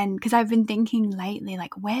up. And because I've been thinking lately,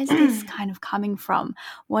 like, where's this kind of coming from?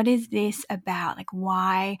 What is this about? Like,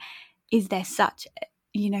 why is there such,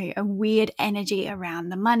 you know, a weird energy around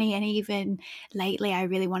the money? And even lately, I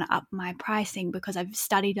really want to up my pricing because I've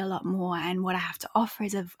studied a lot more and what I have to offer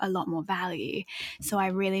is of a lot more value. So I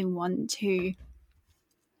really want to.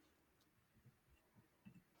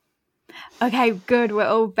 Okay, good. We're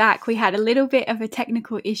all back. We had a little bit of a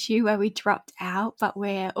technical issue where we dropped out, but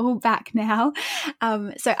we're all back now.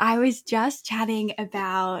 So I was just chatting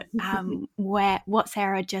about what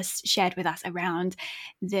Sarah just shared with us around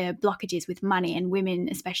the blockages with money and women,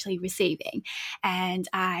 especially receiving. And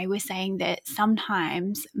I was saying that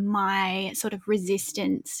sometimes my sort of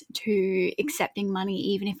resistance to accepting money,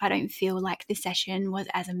 even if I don't feel like the session was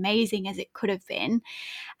as amazing as it could have been,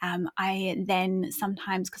 I then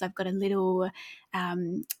sometimes, because I've got a little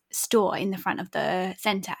store in the front of the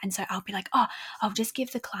center, and so I'll be like, oh, I'll just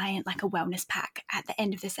give the client like a wellness pack at the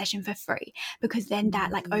end of the session for free, because then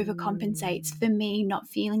that like overcompensates for me not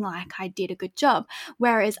feeling like I did a good job,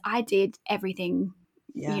 whereas I did everything,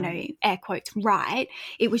 you know, air quotes, right.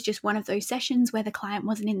 It was just one of those sessions where the client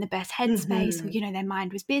wasn't in the best headspace, or, you know, their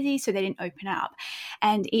mind was busy, so they didn't open up.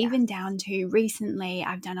 And even down to recently,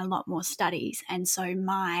 I've done a lot more studies, and so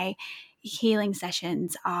my healing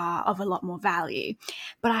sessions are of a lot more value,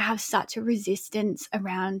 but I have such a resistance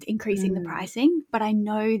around increasing the pricing. But I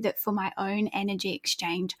know that for my own energy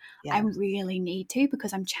exchange, I really need to,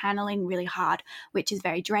 because I'm channeling really hard, which is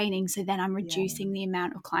very draining. So then I'm reducing the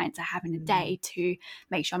amount of clients I have in a day to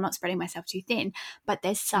make sure I'm not spreading myself too thin. But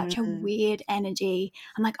there's such a weird energy.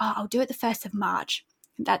 I'm like, oh, I'll do it the 1st of March.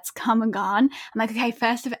 That's come and gone. I'm like, okay,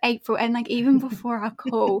 1st of April. And like, even before our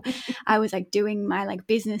call, I was like doing my like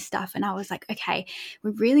business stuff, and I was like, okay,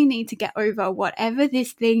 we really need to get over whatever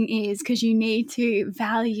this thing is, because you need to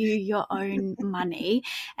value your own money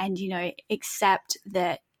and, you know, accept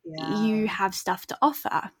that you have stuff to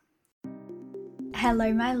offer.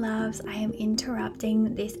 Hello, my loves. I am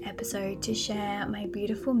interrupting this episode to share my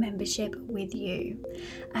beautiful membership with you.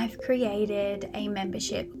 I've created a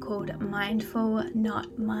membership called Mindful,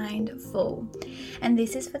 Not Mindful, and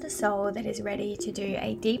this is for the soul that is ready to do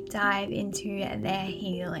a deep dive into their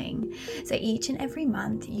healing. So each and every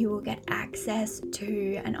month you will get access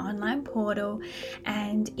to an online portal,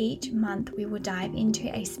 and each month we will dive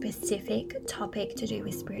into a specific topic to do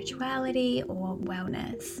with spirituality or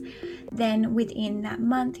wellness. Then within that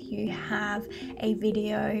month you have a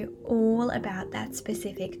video all about that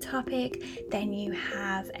specific topic. Then you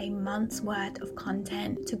have a month's worth of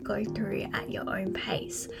content to go through at your own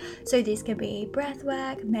pace. So this could be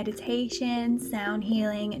breathwork, meditation, sound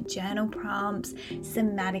healing, journal prompts,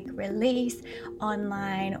 somatic release,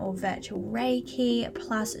 online or virtual Reiki,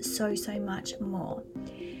 plus so much more.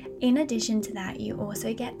 In addition to that, you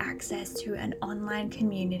also get access to an online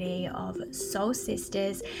community of soul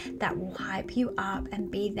sisters that will hype you up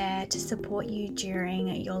and be there to support you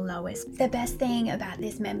during your lowest. The best thing about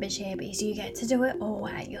this membership is you get to do it all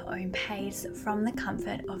at your own pace from the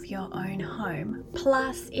comfort of your own home.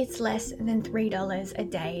 Plus, it's less than $3 a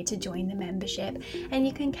day to join the membership, and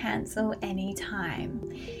you can cancel anytime.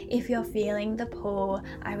 If you're feeling the pull,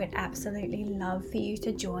 I would absolutely love for you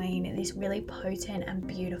to join this really potent and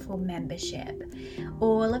beautiful membership.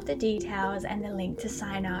 All of the details and the link to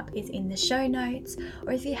sign up is in the show notes,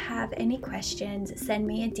 or if you have any questions, send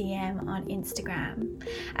me a DM on Instagram.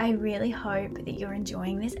 I really hope that you're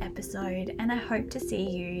enjoying this episode, and I hope to see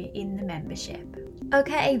you in the membership.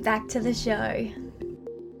 Okay, back to the show.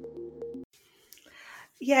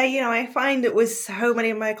 Yeah, you know, I find it with so many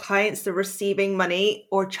of my clients, the receiving money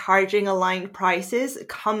or charging aligned prices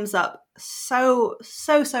comes up so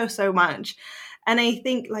much. And I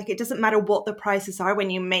think like it doesn't matter what the prices are, when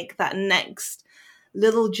you make that next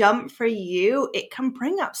little jump for you, it can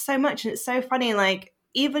bring up so much. And it's so funny, like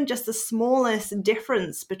even just the smallest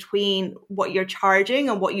difference between what you're charging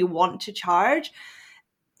and what you want to charge,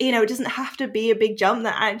 it doesn't have to be a big jump,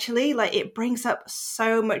 that actually like it brings up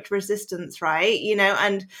so much resistance, right?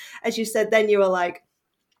 And as you said, then you were like,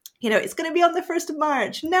 it's going to be on the 1st of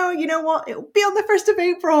March. No, you know what? It'll be on the 1st of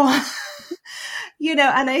April.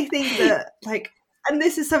 And I think that like, and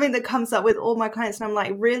this is something that comes up with all my clients. And I'm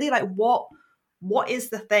like, really, like, what is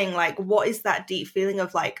the thing? Like, what is that deep feeling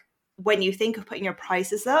of like, when you think of putting your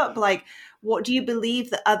prices up, like, what do you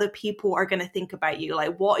believe that other people are going to think about you?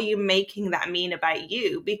 Like, what are you making that mean about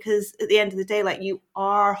you? Because at the end of the day, like, you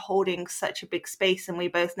are holding such a big space. And we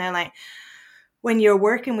both know, like, when you're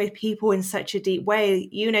working with people in such a deep way,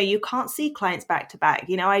 you can't see clients back to back.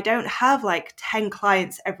 I don't have like 10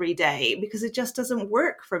 clients every day because it just doesn't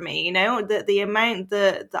work for me. The amount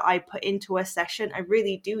that I put into a session, I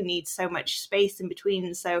really do need so much space in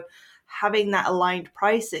between. So having that aligned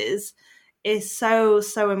prices is so,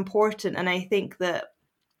 so important. And I think that,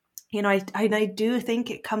 I do think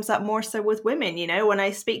it comes up more so with women. When I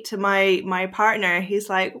speak to my partner, he's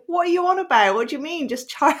like, what are you on about? What do you mean? Just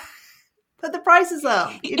charge. Put the prices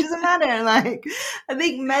up. It doesn't matter. Like, I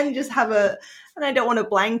think men just have and I don't want to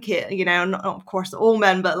blanket, not of course all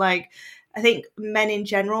men, but like, I think men in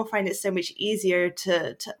general find it so much easier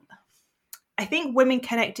to I think women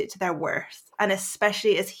connect it to their worth. And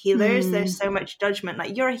especially as healers, there's so much judgment.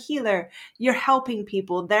 Like, you're a healer, you're helping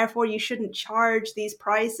people, therefore you shouldn't charge these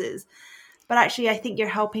prices. But actually, I think you're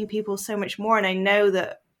helping people so much more. And I know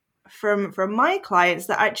that from my clients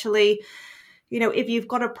that actually, if you've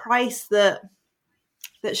got a price that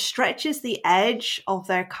stretches the edge of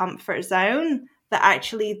their comfort zone, that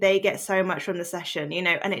actually they get so much from the session,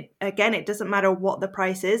 and it doesn't matter what the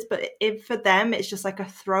price is, but if for them it's just like a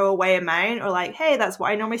throwaway amount, or like, hey, that's what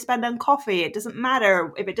I normally spend on coffee, it doesn't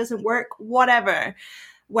matter if it doesn't work, whatever.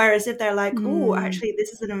 Whereas if they're like, oh, actually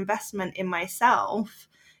this is an investment in myself,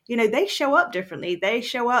 they show up differently. They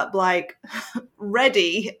show up like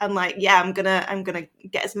ready and like, yeah, I'm gonna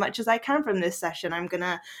get as much as I can from this session. I'm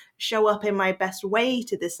gonna show up in my best way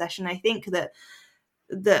to this session. I think that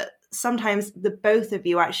sometimes the both of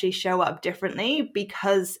you actually show up differently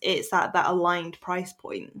because it's at that aligned price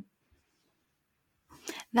point.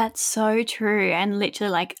 That's so true, and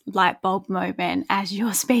literally like light bulb moment as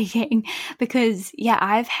you're speaking, because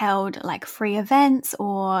I've held like free events,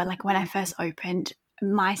 or like when I first opened,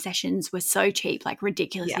 my sessions were so cheap, like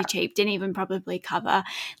ridiculously cheap, didn't even probably cover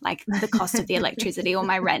like the cost of the electricity or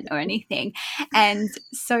my rent or anything. And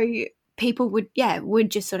so people would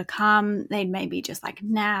just sort of come, they'd maybe just like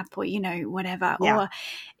nap or whatever, or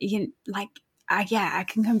like I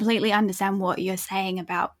can completely understand what you're saying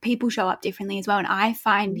about people show up differently as well. And I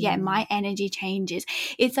find my energy changes.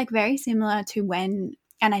 It's like very similar to when,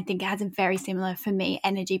 and I think it has a very similar for me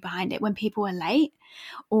energy behind it, when people are late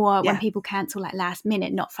or when people cancel like last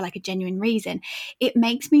minute, not for like a genuine reason. It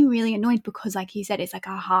makes me really annoyed because, like you said, it's like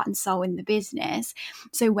our heart and soul in the business.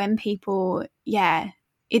 So when people,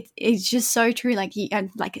 it's just so true. Like,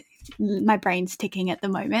 like my brain's ticking at the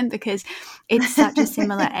moment because it's such a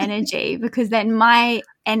similar energy, because then my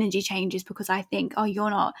energy changes because I think, oh, you're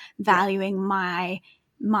not valuing my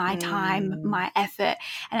time, my effort.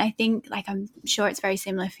 And I think, like, I'm sure it's very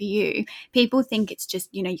similar for you. People think it's just,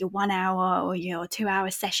 your 1 hour or your 2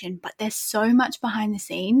 hour session, but there's so much behind the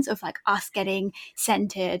scenes of like us getting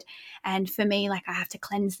centered. And for me, like, I have to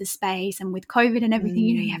cleanse the space, and with COVID and everything,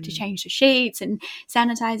 you have to change the sheets and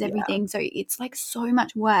sanitize everything. So it's like so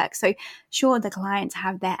much work. So sure, the clients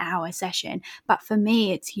have their hour session, but for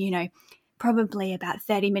me, it's, probably about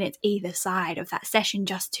 30 minutes either side of that session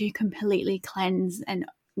just to completely cleanse and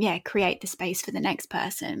create the space for the next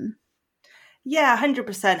person. Yeah,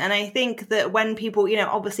 100%. And I think that when people,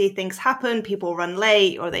 obviously things happen, people run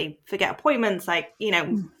late or they forget appointments, like,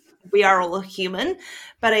 we are all human.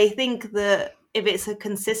 But I think that if it's a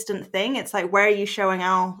consistent thing, it's like, where are you showing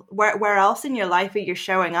out? Where else in your life are you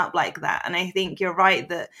showing up like that? And I think you're right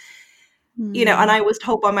that, and I was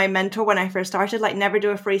told by my mentor when I first started, like, never do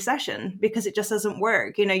a free session because it just doesn't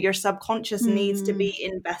work. Your subconscious needs to be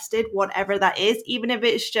invested, whatever that is, even if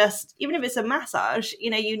it's a massage,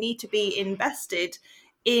 you need to be invested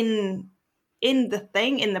in the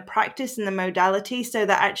thing, in the practice, in the modality, so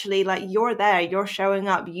that actually, like, you're there, you're showing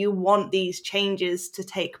up, you want these changes to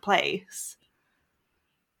take place.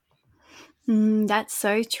 That's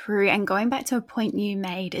so true. And going back to a point you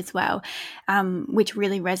made as well, which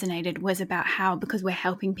really resonated, was about how, because we're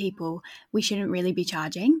helping people, we shouldn't really be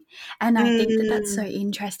charging. And I think that that's so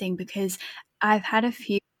interesting, because I've had a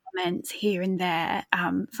few comments here and there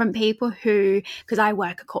from people who, because I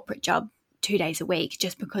work a corporate job 2 days a week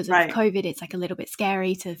just because of Right. COVID. It's like a little bit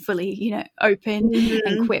scary to fully, open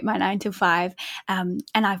and quit my 9 to 5. And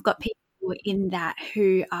I've got people in that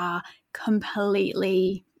who are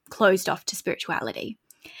completely closed off to spirituality.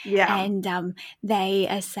 Yeah. And they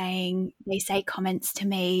say comments to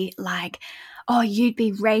me like, oh, you'd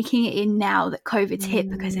be raking it in now that COVID's hit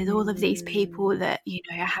because there's all of these people that,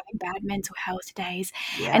 are having bad mental health days,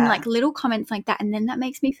 and like little comments like that. And then that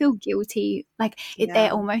makes me feel guilty. Like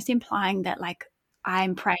they're almost implying that like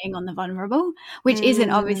I'm preying on the vulnerable, which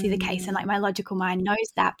isn't obviously the case. And like my logical mind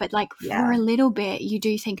knows that. But like for a little bit, you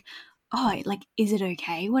do think, oh, like, is it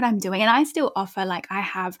okay what I'm doing? And I still offer, like, I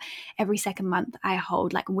have every second month I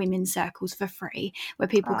hold like women's circles for free where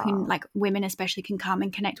people can, like, women especially can come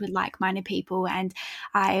and connect with like-minded people. And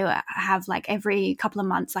I have like every couple of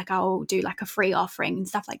months, like I'll do like a free offering and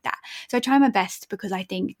stuff like that. So I try my best because I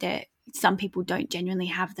think that some people don't genuinely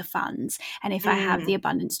have the funds. And if I have the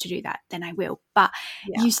abundance to do that, then I will. But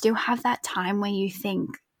you still have that time where you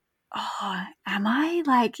think, oh, am I?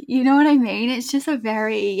 Like, you know what I mean? It's just a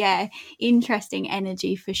very, interesting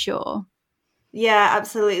energy for sure. Yeah,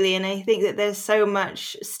 absolutely. And I think that there's so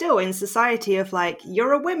much still in society of like,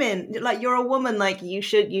 you're a woman, like you're a woman, like you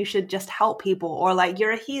should just help people, or like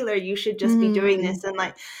you're a healer, you should just be doing this. And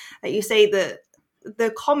like you say, that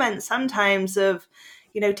the comments sometimes of,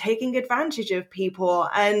 taking advantage of people.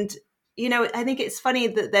 And, I think it's funny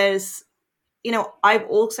that there's, I've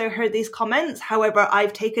also heard these comments. However,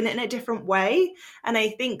 I've taken it in a different way. And I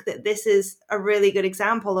think that this is a really good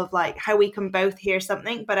example of like how we can both hear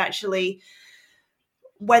something, but actually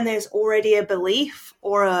when there's already a belief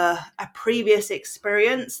or a previous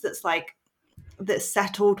experience that's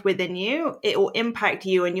settled within you, it will impact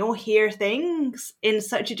you, and you'll hear things in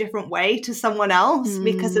such a different way to someone else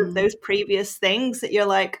because of those previous things that you're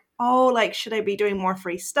like, oh, like, should I be doing more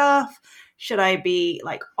free stuff? Should I be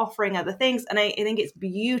like offering other things? And I think it's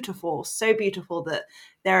beautiful, so beautiful that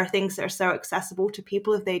there are things that are so accessible to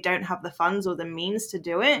people if they don't have the funds or the means to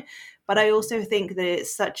do it. But I also think that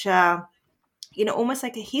it's such a, almost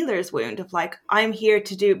like a healer's wound of like, I'm here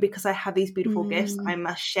to do, because I have these beautiful gifts, I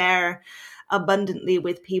must share abundantly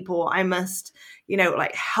with people. I must,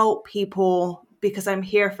 like help people because I'm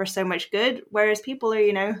here for so much good. Whereas people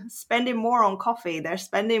are, spending more on coffee. They're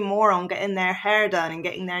spending more on getting their hair done and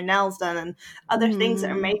getting their nails done and other things that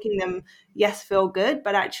are making them, yes, feel good.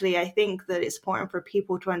 But actually, I think that it's important for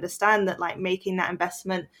people to understand that like making that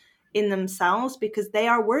investment in themselves, because they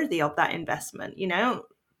are worthy of that investment,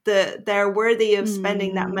 they're worthy of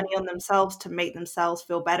spending that money on themselves to make themselves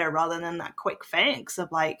feel better, rather than that quick fix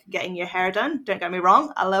of like getting your hair done. Don't get me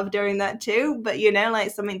wrong, I love doing that too, but like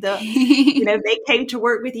something that they came to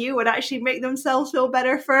work with you would actually make themselves feel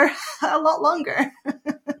better for a lot longer.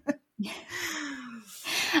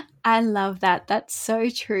 I love that. That's so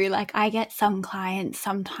true. Like I get some clients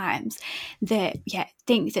sometimes that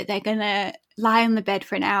think that they're gonna lie on the bed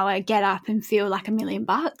for an hour, get up and feel like $1 million,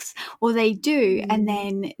 or they do, and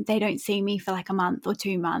then they don't see me for like a month or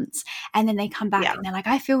 2 months, and then they come back and they're like,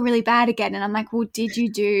 I feel really bad again. And I'm like, well, did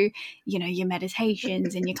you do your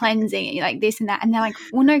meditations and your cleansing and like this and that? And they're like,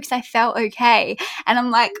 well, no, because I felt okay. And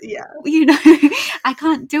I'm like, I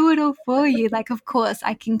can't do it all for you. Like, of course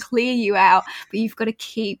I can clear you out, but you've got to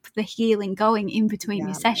keep the healing going in between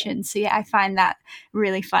your sessions. So I find that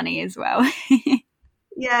really funny as well.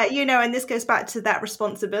 Yeah, and this goes back to that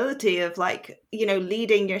responsibility of like,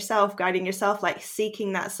 leading yourself, guiding yourself, like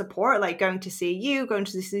seeking that support, like going to see you, going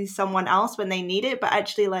to see someone else when they need it, but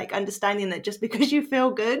actually like understanding that just because you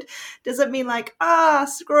feel good doesn't mean like,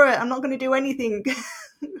 screw it, I'm not going to do anything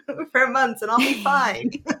for months and I'll be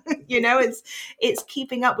fine. It's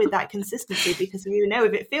keeping up with that consistency, because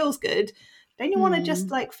if it feels good, don't you want to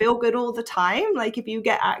just like feel good all the time? Like if you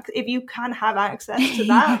can have access to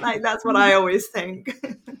that, like that's what I always think.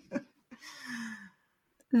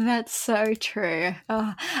 That's so true.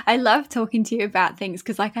 Oh, I love talking to you about things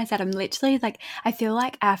because, like I said, I'm literally like, I feel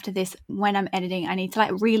like after this, when I'm editing, I need to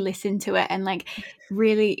like re-listen to it and like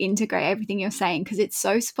really integrate everything you're saying, because it's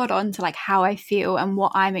so spot on to like how I feel and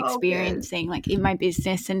what I'm experiencing like in my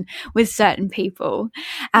business and with certain people.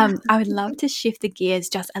 I would love to shift the gears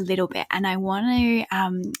just a little bit, and I want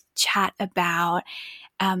to chat about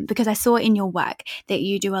because I saw in your work that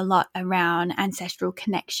you do a lot around ancestral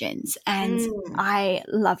connections, and I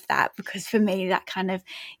love that because for me that kind of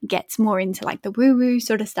gets more into like the woo-woo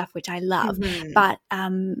sort of stuff, which I love. But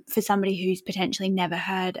for somebody who's potentially never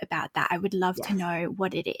heard about that, I would love to know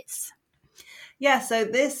what it is. Yeah, so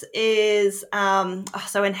this is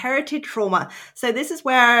so inherited trauma. So this is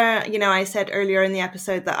where, I said earlier in the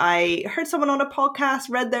episode that I heard someone on a podcast,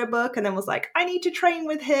 read their book, and then was like, I need to train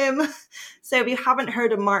with him. So if you haven't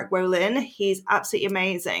heard of Mark Wolynn, he's absolutely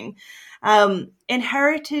amazing.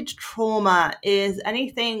 Inherited trauma is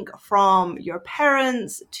anything from your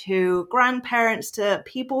parents to grandparents to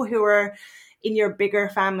people who are in your bigger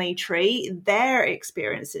family tree, their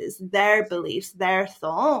experiences, their beliefs, their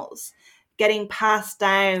thoughts getting passed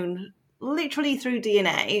down literally through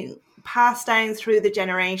DNA, passed down through the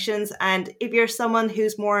generations. And if you're someone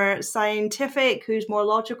who's more scientific, who's more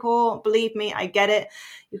logical, believe me, I get it.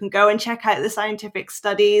 You can go and check out the scientific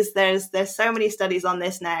studies. There's so many studies on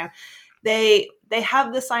this now. They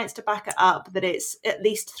have the science to back it up that it's at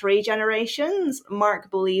least 3 generations. Mark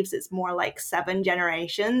believes it's more like 7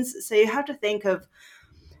 generations. So you have to think of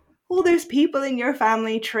all those people in your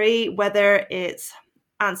family tree, whether it's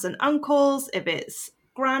aunts and uncles, if it's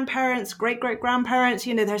grandparents, great-great-grandparents,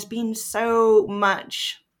 there's been so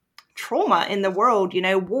much trauma in the world,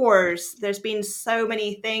 wars. There's been so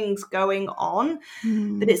many things going on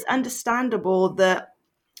that it's understandable that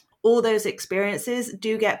all those experiences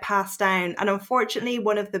do get passed down. And unfortunately,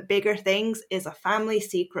 one of the bigger things is a family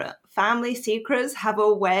secret. Family secrets have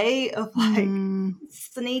a way of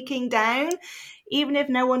sneaking down, even if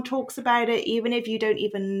no one talks about it, even if you don't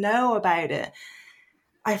even know about it.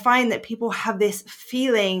 I find that people have this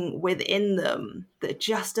feeling within them that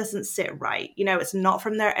just doesn't sit right. It's not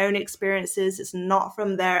from their own experiences. It's not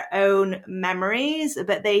from their own memories,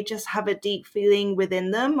 but they just have a deep feeling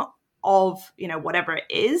within them of, whatever it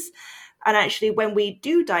is. And actually, when we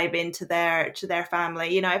do dive into their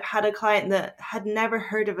family, I've had a client that had never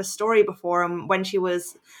heard of a story before. And when she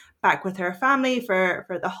was back with her family for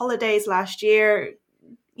the holidays last year,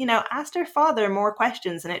 asked her father more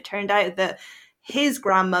questions. And it turned out that his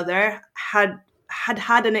grandmother had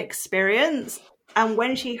an experience. And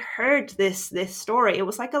when she heard this story, it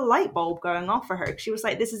was like a light bulb going off for her. She was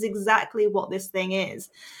like, this is exactly what this thing is.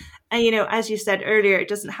 And, as you said earlier, it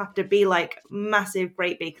doesn't have to be like massive,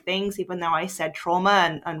 great big things, even though I said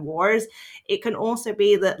trauma and wars. It can also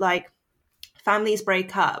be that like families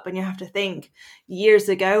break up, and you have to think years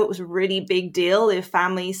ago, it was a really big deal if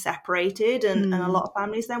families separated and a lot of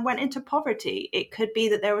families then went into poverty. It could be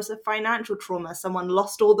that there was a financial trauma. Someone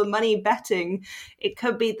lost all the money betting. It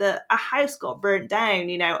could be that a house got burnt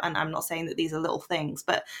down, and I'm not saying that these are little things,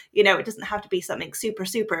 but, it doesn't have to be something super,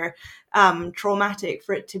 super traumatic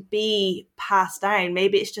for it to be passed down.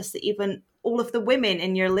 Maybe it's just that even all of the women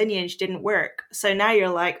in your lineage didn't work. So now you're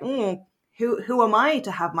like, who am I to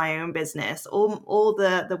have my own business? All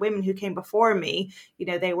the women who came before me,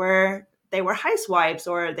 they were housewives,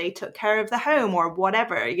 or they took care of the home, or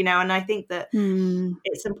whatever, and I think that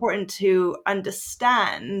it's important to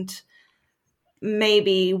understand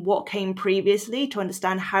maybe what came previously to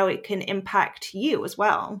understand how it can impact you as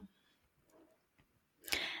well.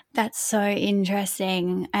 That's so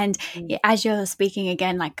interesting. And as you're speaking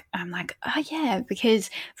again, like, I'm like, oh yeah, because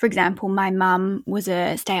for example, my mum was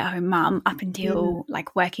a stay-at-home mum up until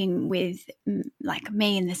like working with like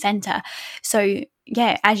me in the center. So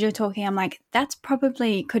yeah, as you're talking, I'm like, that's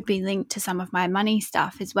probably could be linked to some of my money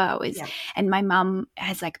stuff as well. And my mum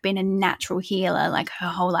has like been a natural healer like her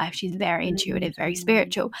whole life. She's very intuitive, very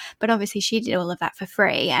spiritual, but obviously she did all of that for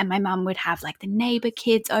free. And my mum would have like the neighbor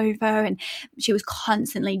kids over, and she was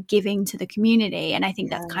constantly giving to the community. And I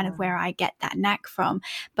think that's kind of where I get that knack from.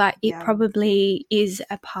 But it probably is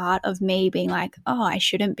a part of me being like, oh, I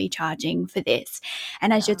shouldn't be charging for this.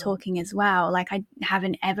 And as you're talking as well, like I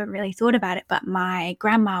haven't ever really thought about it, but my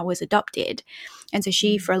grandma was adopted, and so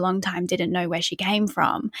she for a long time didn't know where she came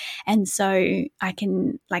from. And so I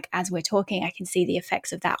can, like, as we're talking, I can see the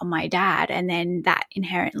effects of that on my dad, and then that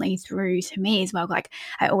inherently through to me as well. Like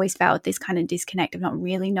I always felt this kind of disconnect of not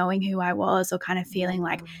really knowing who I was, or kind of feeling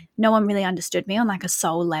like no one really understood me on like a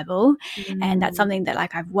soul level. And that's something that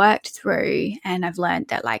like I've worked through, and I've learned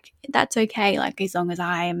that like that's okay, like as long as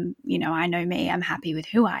I'm, I know me, I'm happy with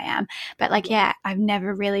who I am. But like I've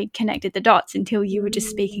never really connected the dots until you were just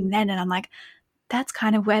speaking then, and I'm like, that's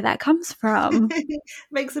kind of where that comes from.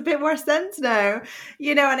 Makes a bit more sense now,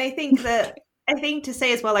 and I think to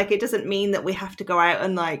say as well, like, it doesn't mean that we have to go out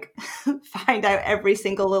and like find out every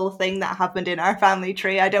single little thing that happened in our family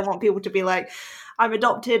tree. I don't want people to be like, I'm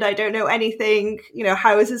adopted, I don't know anything,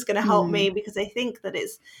 how is this going to help me? Because I think that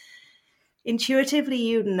it's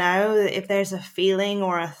intuitively, that if there's a feeling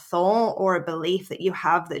or a thought or a belief that you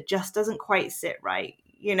have that just doesn't quite sit right,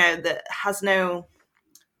 that has no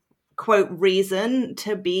quote reason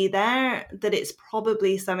to be there, that it's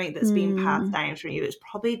probably something that's been passed down from you. It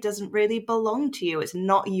probably doesn't really belong to you. It's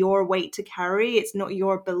not your weight to carry. It's not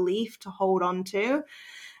your belief to hold on to.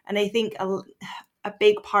 And I think a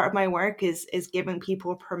big part of my work is giving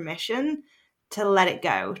people permission to let it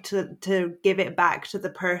go, to give it back to the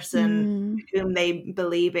person whom they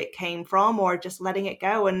believe it came from, or just letting it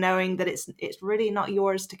go and knowing that it's really not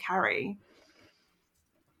yours to carry.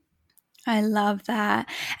 I love that.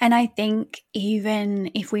 And I think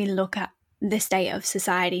even if we look at the state of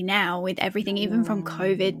society now with everything, even from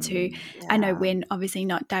COVID to, I know we're obviously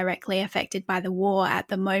not directly affected by the war at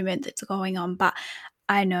the moment that's going on, but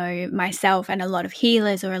I know myself and a lot of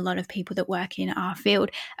healers or a lot of people that work in our field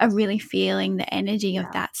are really feeling the energy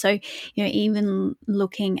of that. So, even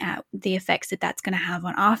looking at the effects that that's going to have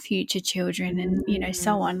on our future children and,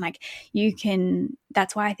 so on, like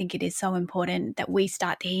that's why I think it is so important that we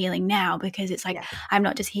start the healing now, because it's like, I'm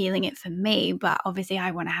not just healing it for me, but obviously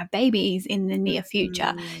I want to have babies in the near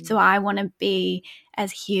future. So I want to be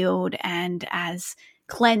as healed and as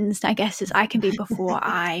cleansed, I guess, as I can be before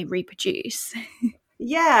I reproduce.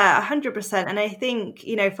 Yeah, 100%. And I think,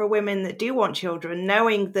 for women that do want children,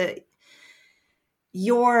 knowing that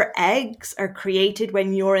your eggs are created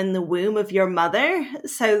when you're in the womb of your mother.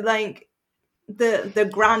 So like the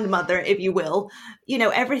grandmother, if you will,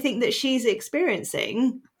 everything that she's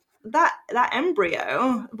experiencing, that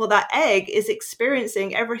embryo, well, that egg is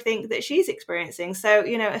experiencing everything that she's experiencing. So,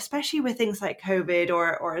 especially with things like COVID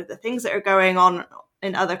or the things that are going on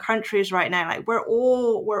in other countries right now, like we're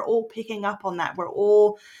all picking up on that. We're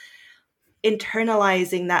all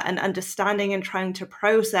internalizing that and understanding and trying to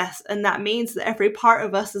process. And that means that every part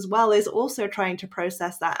of us as well is also trying to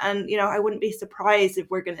process that. And, I wouldn't be surprised if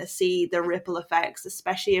we're going to see the ripple effects,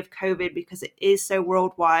 especially of COVID, because it is so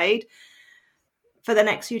worldwide, for the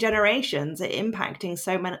next few generations, it impacting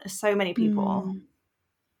so many people.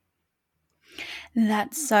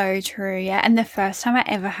 That's so true. Yeah. And the first time I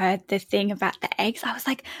ever heard the thing about the eggs, I was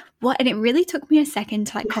like, what? And it really took me a second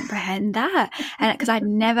to comprehend that. And because I'd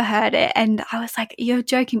never heard it. And I was like, you're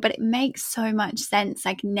joking, but it makes so much sense.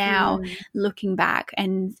 Like now looking back,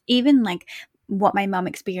 and even like what my mum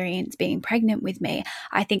experienced being pregnant with me,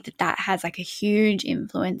 I think that has like a huge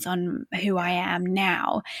influence on who I am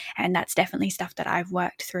now. And that's definitely stuff that I've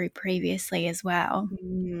worked through previously as well.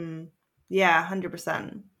 Yeah,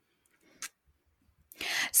 100%.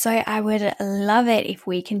 So I would love it if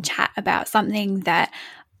we can chat about something that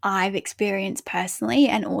I've experienced personally,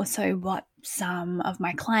 and also what some of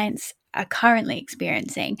my clients are currently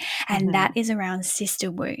experiencing, and that is around sister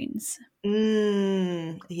wounds.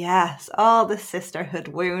 Yes. Oh, the sisterhood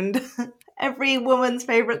wound. Every woman's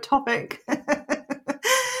favorite topic. And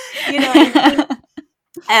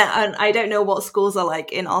I don't know what schools are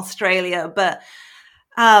like in Australia, but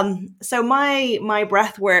so my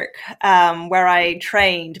breath work, where I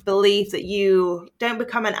trained, believed that you don't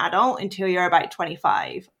become an adult until you're about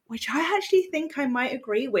 25, which I actually think I might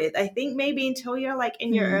agree with. I think maybe until you're like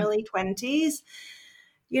in your early 20s,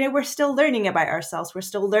 we're still learning about ourselves. We're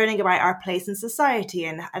still learning about our place in society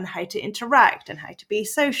and how to interact and how to be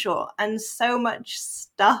social. And so much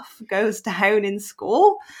stuff goes down in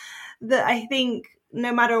school that I think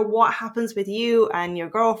no matter what happens with you and your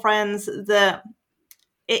girlfriends, that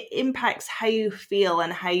it impacts how you feel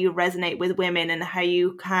and how you resonate with women and how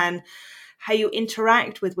you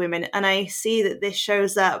interact with women. And I see that this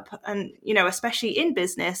shows up, and, especially in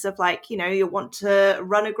business, of like, you want to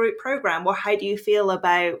run a group program. Well, how do you feel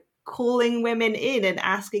about calling women in and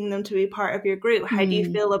asking them to be part of your group? How do you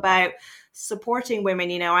feel about supporting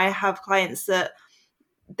women? I have clients that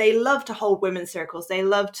they love to hold women's circles. They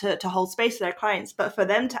love to hold space for their clients, but for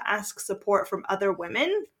them to ask support from other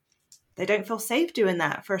women, they don't feel safe doing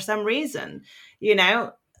that for some reason.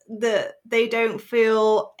 That they don't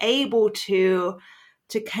feel able to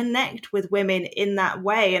connect with women in that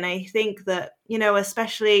way. And I think that,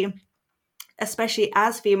 especially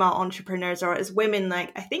as female entrepreneurs or as women,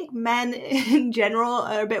 like I think men in general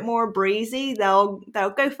are a bit more breezy. They'll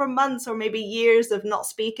go for months or maybe years of not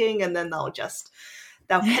speaking, and then they'll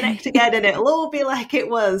connect again and it'll all be like it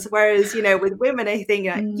was. Whereas, with women, I think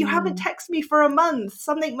you haven't texted me for a month.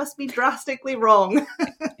 Something must be drastically wrong.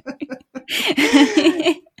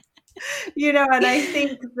 And I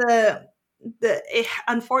think that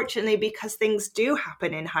unfortunately, because things do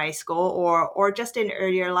happen in high school or just in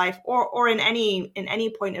earlier life or in any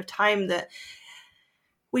point of time, that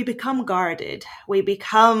we become guarded. We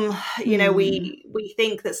become, we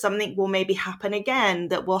think that something will maybe happen again,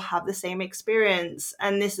 that we'll have the same experience.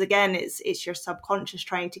 And this, again, it's your subconscious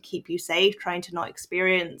trying to keep you safe, trying to not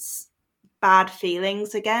experience bad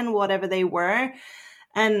feelings again, whatever they were.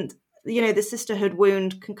 And the sisterhood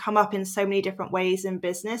wound can come up in so many different ways in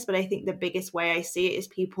business. But I think the biggest way I see it is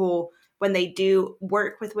people, when they do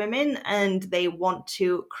work with women and they want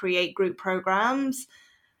to create group programs,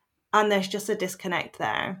 and there's just a disconnect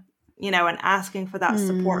there, and asking for that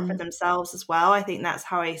support for themselves as well. I think that's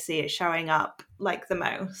how I see it showing up like the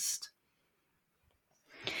most.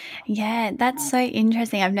 Yeah, that's so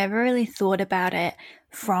interesting. I've never really thought about it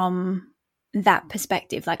from that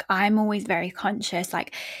perspective. Like, I'm always very conscious,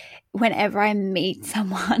 like, whenever I meet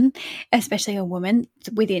someone, especially a woman,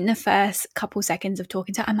 within the first couple seconds of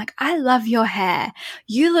talking to her, I'm like, I love your hair.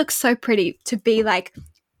 You look so pretty, to be like,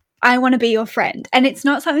 I want to be your friend. And it's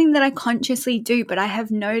not something that I consciously do, but I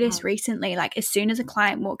have noticed recently, like, as soon as a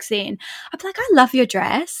client walks in, I'm like, I love your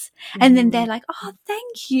dress. And then they're like, oh,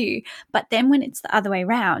 thank you. But then when it's the other way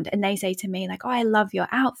around and they say to me like, oh, I love your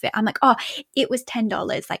outfit, I'm like, oh, it was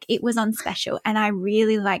 $10. Like, it was on special. And I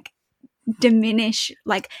really like diminish,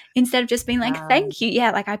 like, instead of just being like, thank you,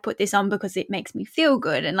 yeah, like, I put this on because it makes me feel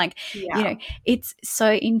good. And like, it's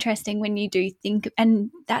so interesting when you do think,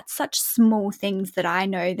 and that's such small things that I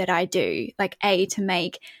know that I do, like, to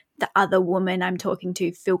make the other woman I'm talking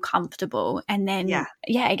to feel comfortable, and then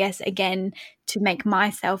I guess again to make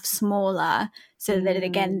myself smaller so that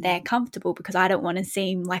again they're comfortable, because I don't want to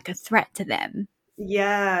seem like a threat to them.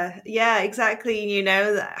 Yeah, exactly.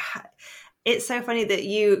 That it's so funny that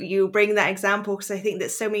you bring that example, because I think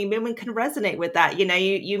that so many women can resonate with that.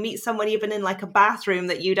 You meet someone even in like a bathroom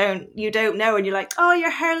that you don't know, and you're like, oh,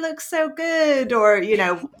 your hair looks so good, or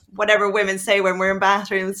whatever women say when we're in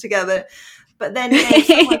bathrooms together. But then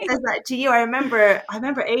someone says that to you. I remember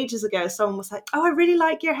ages ago, someone was like, oh, I really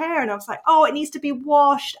like your hair. And I was like, oh, it needs to be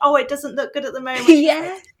washed. Oh, it doesn't look good at the moment.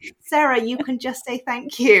 Yeah. Like, Sarah, you can just say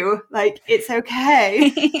thank you. Like, it's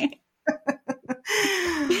okay.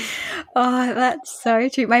 Oh, that's so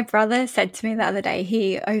true. My brother said to me the other day,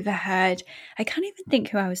 he overheard, I can't even think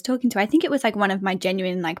who I was talking to. I think it was like one of my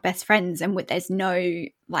genuine like best friends, and there's no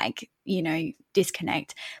like,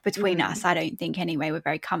 disconnect between us. I don't think anyway. We're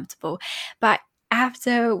very comfortable. But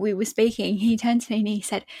after we were speaking, he turned to me and he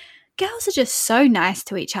said, girls are just so nice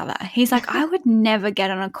to each other. He's like, I would never get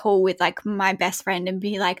on a call with like my best friend and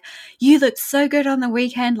be like, you look so good on the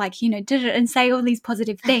weekend, like, and say all these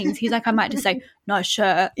positive things. He's like, I might just say, nice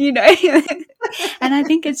shirt, and I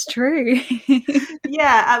think it's true.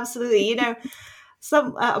 Yeah, absolutely.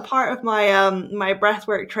 Some a part of my my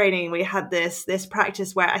breathwork training, we had this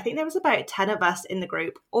practice where I think there was about 10 of us in the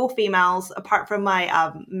group, all females apart from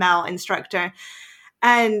my male instructor,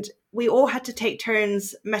 and we all had to take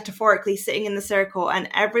turns metaphorically sitting in the circle, and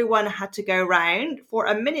everyone had to go around for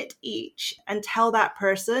a minute each and tell that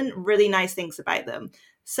person really nice things about them.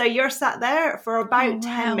 So you're sat there for about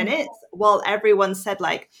 10 minutes while everyone said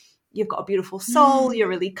like, you've got a beautiful soul, you're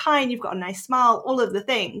really kind, you've got a nice smile, all of the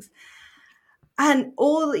things. And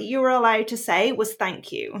all that you were allowed to say was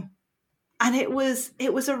thank you. And it was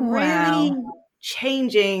a really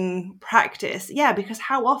changing practice. Yeah, because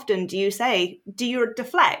how often do you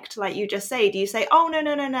deflect? Like you just say, do you say, oh, no,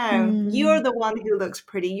 you're the one who looks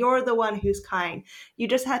pretty, you're the one who's kind. You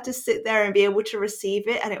just had to sit there and be able to receive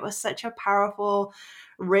it. And it was such a powerful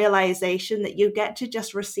realization that you get to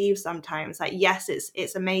just receive sometimes. Like, yes,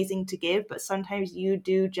 it's amazing to give, but sometimes you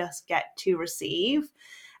do just get to receive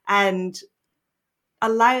and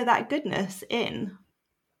allow that goodness in.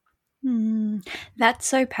 That's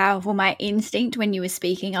so powerful. My instinct when you were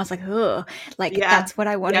speaking, I was like, oh, like that's what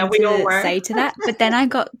I wanted to say to that. But then I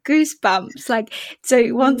got goosebumps. Like,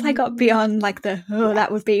 so once I got beyond like that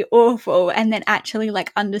would be awful, and then actually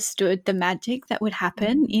like understood the magic that would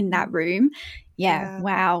happen in that room.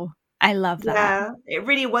 Wow. I love that. Yeah, it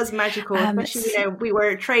really was magical, especially, we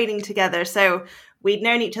were training together. So we'd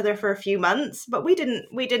known each other for a few months, but we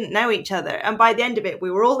didn't know each other. And by the end of it, we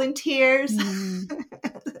were all in tears.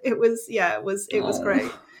 It was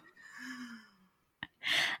great.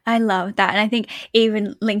 I love that. And I think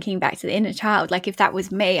even linking back to the inner child, like if that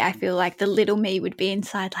was me, I feel like the little me would be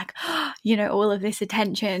inside like, all of this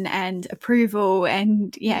attention and approval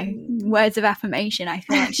and, words of affirmation. I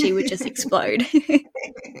feel like she would just explode.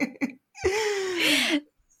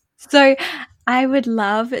 So I would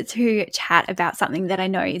love to chat about something that I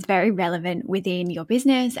know is very relevant within your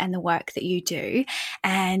business and the work that you do.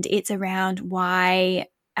 And it's around why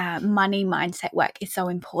money mindset work is so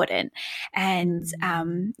important, and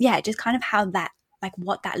just kind of how that, like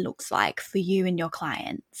what that looks like for you and your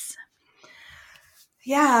clients.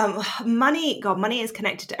 Money is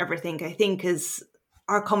connected to everything. I think as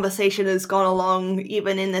our conversation has gone along,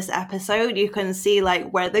 even in this episode, you can see like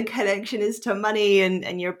where the connection is to money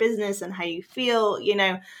and your business and how you feel.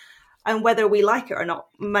 And whether we like it or not,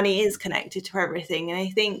 money is connected to everything. And I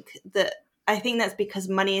think that's because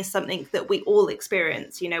money is something that we all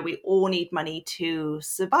experience. You know, we all need money to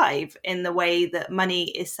survive in the way that money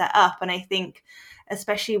is set up. And I think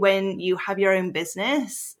especially when you have your own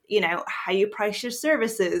business, you know, how you price your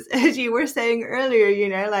services, as you were saying earlier, you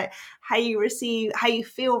know, like how you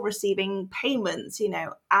feel receiving payments, you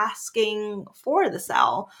know, asking for the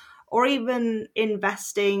sell, or even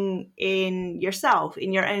investing in yourself,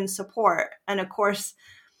 in your own support. And of course,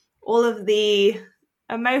 all of the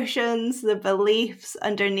emotions, the beliefs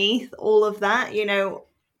underneath all of that, you know,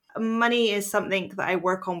 money is something that I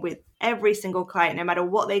work on with every single client, no matter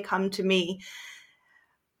what they come to me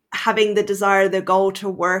having the desire, the goal to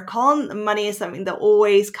work on. Money is something that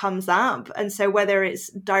always comes up. And so whether it's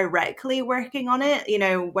directly working on it, you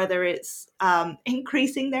know, whether it's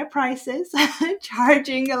increasing their prices,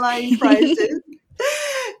 charging aligned prices,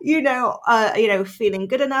 you know, feeling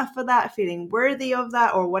good enough for that, feeling worthy of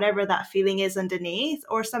that, or whatever that feeling is underneath,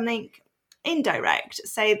 or something indirect.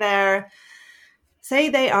 Say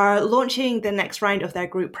they are launching the next round of their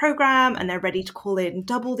group program and they're ready to call in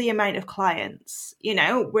double the amount of clients. You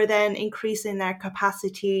know, we're then increasing their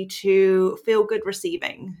capacity to feel good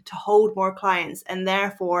receiving, to hold more clients, and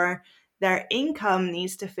therefore their income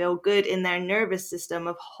needs to feel good in their nervous system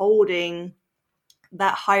of holding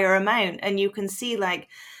that higher amount. And you can see like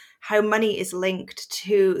how money is linked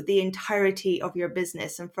to the entirety of your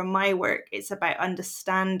business. And from my work, it's about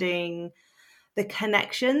understanding the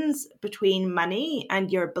connections between money and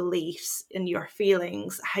your beliefs and your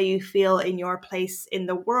feelings, how you feel in your place in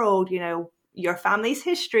the world, you know, your family's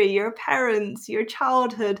history, your parents, your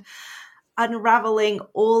childhood, unraveling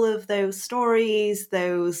all of those stories,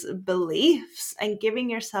 those beliefs, and giving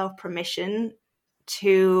yourself permission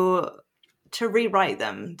to rewrite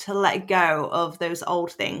them, to let go of those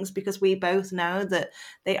old things, because we both know that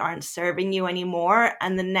they aren't serving you anymore.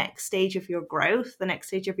 And the next stage of your growth, the next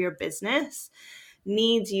stage of your business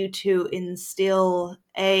needs you to instill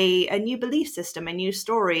a new belief system, a new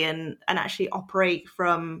story, and actually operate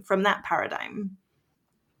from that paradigm.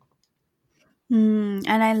 And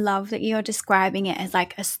I love that you're describing it as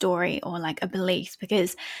like a story or like a belief,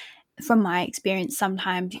 because from my experience,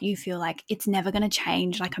 sometimes you feel like it's never going to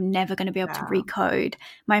change. Like I'm never going to be able to recode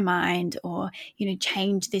my mind or, you know,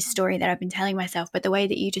 change this story that I've been telling myself. But the way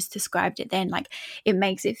that you just described it then, like it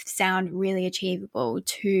makes it sound really achievable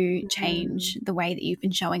to change the way that you've been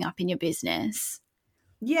showing up in your business.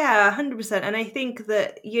 Yeah, 100%. And I think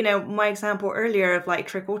that, you know, my example earlier of like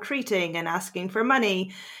trick or treating and asking for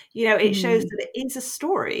money, you know, it shows that it is a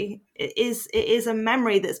story. It is a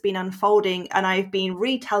memory that's been unfolding, and I've been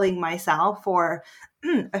retelling myself for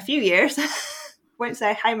a few years. Won't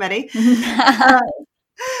say how many.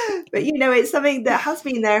 But, you know, it's something that has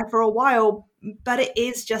been there for a while, but it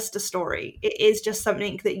is just a story. It is just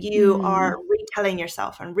something that you are retelling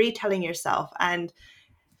yourself and retelling yourself. And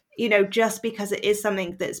you know, just because it is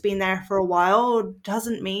something that's been there for a while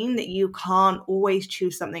doesn't mean that you can't always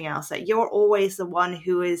choose something else. That you're always the one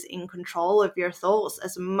who is in control of your thoughts,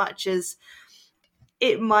 as much as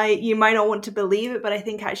you might not want to believe it, but I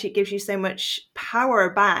think actually it gives you so much power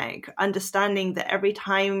back, understanding that every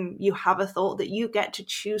time you have a thought that you get to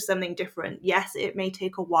choose something different. Yes, it may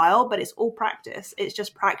take a while, but it's all practice. It's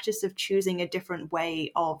just practice of choosing a different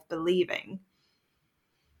way of believing.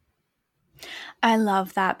 I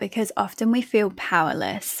love that, because often we feel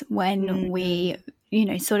powerless when we, you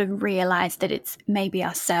know, sort of realize that it's maybe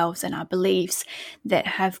ourselves and our beliefs that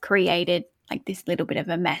have created like this little bit of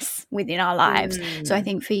a mess within our lives. So I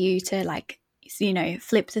think for you to like, you know,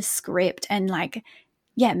 flip the script and like,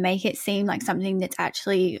 yeah, make it seem like something that's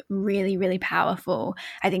actually really, really powerful,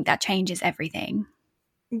 I think that changes everything.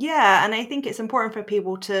 Yeah, and I think it's important for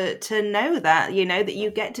people to know that, you know, that you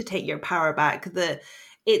get to take your power back, that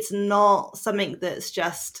it's not something that's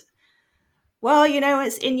just, well, you know,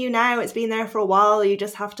 it's in you now, it's been there for a while, you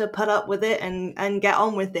just have to put up with it and get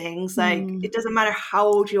on with things. Like, it doesn't matter how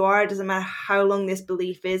old you are, it doesn't matter how long this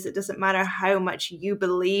belief is, it doesn't matter how much you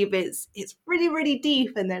believe it's really, really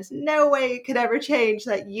deep and there's no way it could ever change.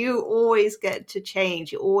 Like, you always get to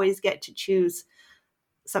change, you always get to choose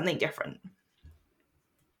something different.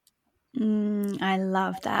 I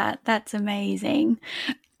love that. That's amazing.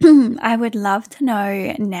 I would love to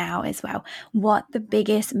know now as well what the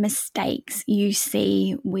biggest mistakes you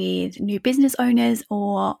see with new business owners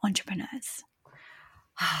or entrepreneurs.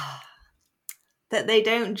 That they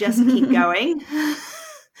don't just keep going.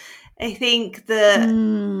 I think that,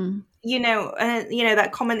 you know,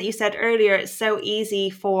 that comment that you said earlier, it's so easy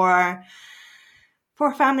for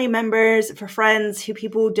family members, for friends, who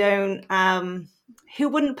people don't, who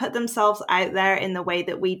wouldn't put themselves out there in the way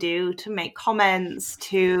that we do, to make comments,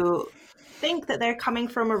 to think that they're coming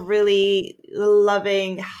from a really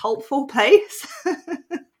loving, helpful place.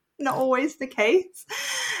 Not always the case.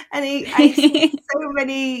 And I see so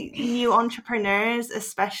many new entrepreneurs,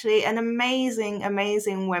 especially, and amazing,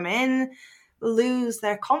 amazing women lose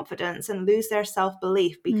their confidence and lose their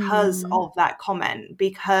self-belief because of that comment,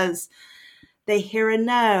 because they hear a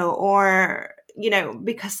no, or, you know,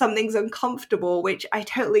 because something's uncomfortable, which I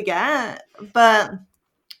totally get. But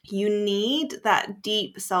you need that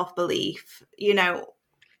deep self-belief. You know,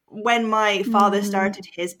 when my father started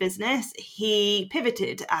his business, he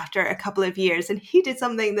pivoted after a couple of years, and he did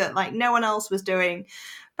something that like no one else was doing.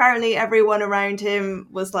 Apparently everyone around him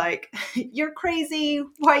was like, you're crazy,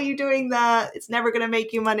 why are you doing that, it's never going to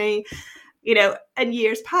make you money, you know. And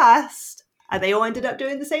years passed and they all ended up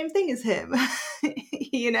doing the same thing as him.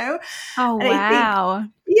 You know. Oh, and wow. I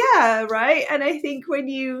think, yeah, right. And I think when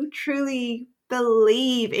you truly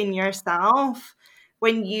believe in yourself,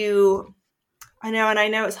 when you, I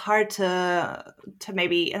know it's hard to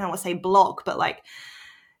maybe, I don't want to say block, but like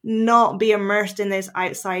not be immersed in those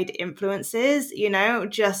outside influences, you know,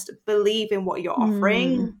 just believe in what you're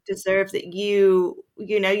offering, deserve that you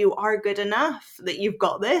know, you are good enough, that you've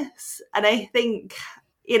got this. And I think,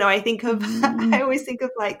 you know, I I always think of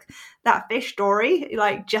like that fish story,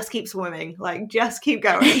 like just keep swimming, like just keep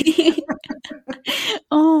going.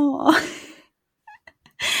 Oh,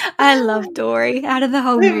 I love Dory. Out of the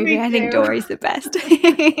whole movie, I think Dory's the best.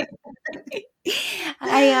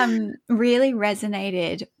 I really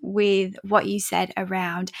resonated with what you said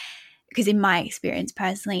around, because in my experience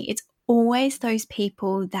personally, it's always those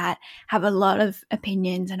people that have a lot of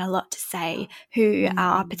opinions and a lot to say who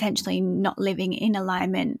are potentially not living in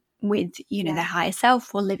alignment with, you know, their higher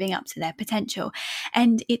self or living up to their potential.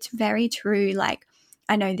 And it's very true. Like,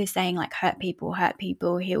 I know this saying, like, hurt people,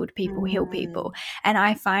 healed people, heal people. And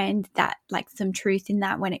I find that like some truth in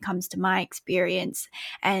that when it comes to my experience,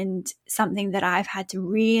 and something that I've had to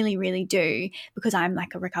really, really do, because I'm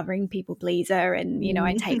like a recovering people pleaser, and, you know,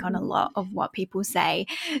 I take on a lot of what people say.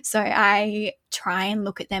 So I try and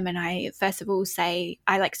look at them, and I first of all say,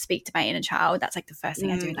 I like speak to my inner child. That's like the first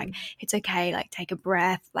thing I do. Like, it's okay, like take a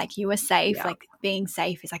breath, like you are safe. Like being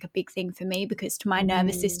safe is like a big thing for me, because to my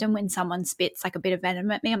nervous system, when someone spits like a bit of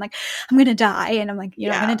venom at me, I'm like, I'm gonna die. And I'm like,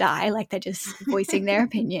 you're not gonna die, like they're just voicing their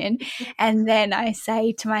opinion. And then I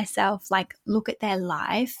say to myself, like, look at their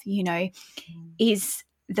life, you know, is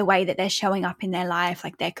the way that they're showing up in their life,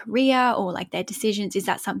 like their career or like their decisions, is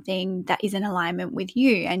that something that is in alignment with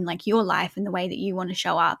you and like your life and the way that you want to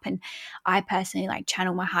show up? And I personally like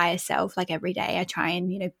channel my higher self. Like every day I try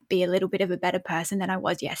and, you know, be a little bit of a better person than I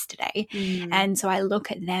was yesterday. And so I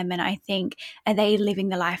look at them and I think, are they living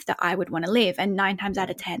the life that I would want to live? And 9 times out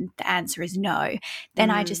of 10 the answer is no. Then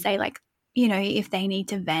I just say, like, you know, if they need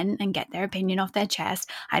to vent and get their opinion off their chest,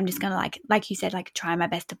 I'm just going to like you said, like try my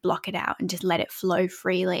best to block it out and just let it flow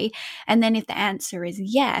freely. And then if the answer is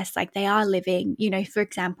yes, like they are living, you know, for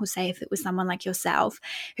example, say if it was someone like yourself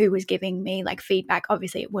who was giving me like feedback,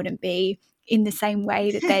 obviously it wouldn't be in the same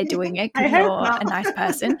way that they're doing it, because you're a nice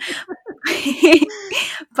person.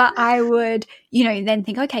 But I would, you know, then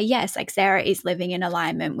think, okay, yes, like Sarah is living in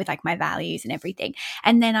alignment with like my values and everything.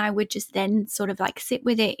 And then I would just then sort of like sit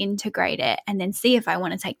with it, integrate it, and then see if I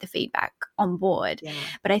want to take the feedback on board.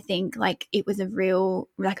 But I think like it was a real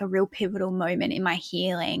pivotal moment in my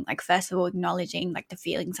healing. Like, first of all, acknowledging like the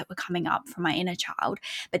feelings that were coming up from my inner child,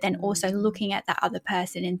 but then also looking at that other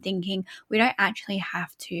person and thinking, we don't actually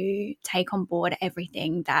have to take on board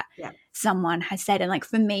everything that someone has said. And like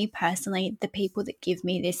for me personally, the people that give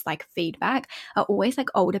me this like feedback are always like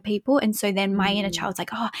older people. And so then my inner child's like,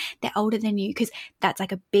 oh, they're older than you, because that's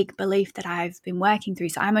like a big belief that I've been working through.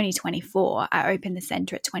 So I'm only 24. I opened the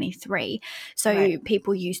center at 23. So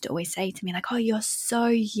people used to always say to me like, oh, you're so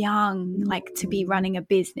young, like to be running a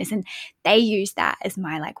business. And they use that as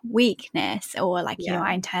my like weakness, or like, you know,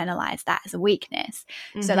 I internalize that as a weakness.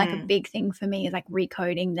 So like a big thing for me is like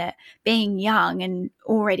recoding that being young and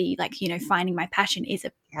already like, you know, finding my passion is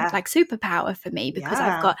a like superpower for me, because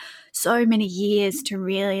I've got so many years to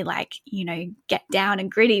really like, you know, get down and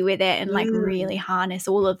gritty with it and like really harness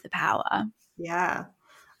all of the power. Yeah,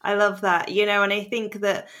 I love that, you know. And I think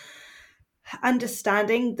that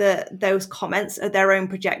understanding that those comments are their own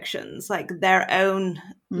projections, like their own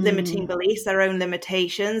limiting beliefs, their own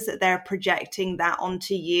limitations, that they're projecting that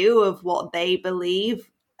onto you of what they believe.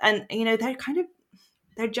 And, you know,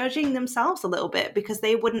 they're judging themselves a little bit, because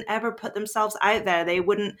they wouldn't ever put themselves out there. They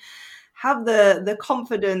wouldn't have the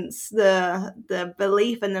confidence, the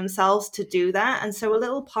belief in themselves to do that. And so a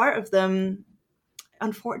little part of them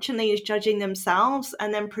unfortunately is judging themselves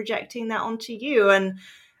and then projecting that onto you. And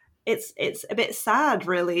it's a bit sad,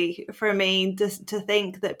 really, for me to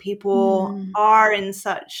think that people are in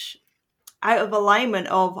such out of alignment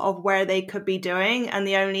of where they could be doing, and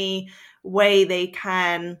the only way they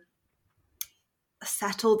can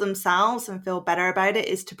settle themselves and feel better about it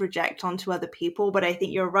is to project onto other people. But I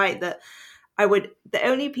think you're right that the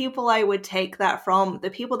only people I would take that from,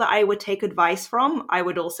 the people that I would take advice from, I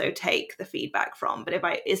would also take the feedback from. But if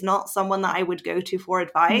it's not someone that I would go to for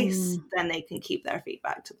advice, then they can keep their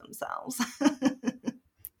feedback to themselves.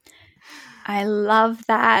 I love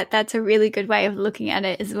that. That's a really good way of looking at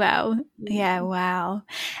it as well. Yeah, wow.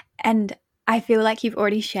 And I feel like you've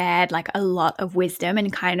already shared like a lot of wisdom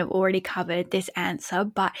and kind of already covered this answer,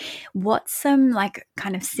 but what's some like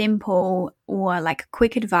kind of simple or like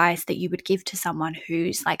quick advice that you would give to someone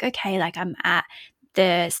who's like, okay, like I'm at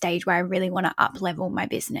the stage where I really want to up level my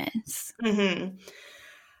business?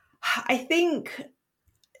 I think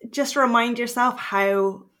just remind yourself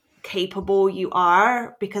how capable you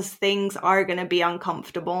are, because things are going to be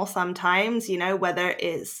uncomfortable sometimes, you know, whether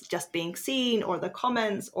it's just being seen or the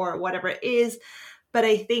comments or whatever it is. But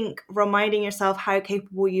I think reminding yourself how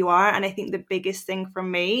capable you are, and I think the biggest thing for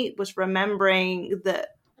me was remembering that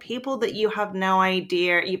people that you have no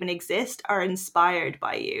idea even exist are inspired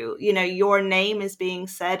by you. You know, your name is being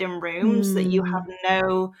said in rooms that you have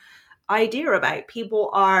no idea about. People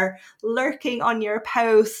are lurking on your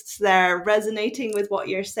posts, they're resonating with what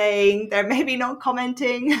you're saying, they're maybe not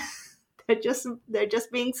commenting, they're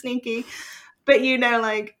just being sneaky, but you know,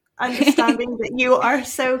 like understanding that you are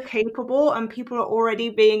so capable and people are already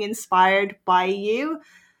being inspired by you.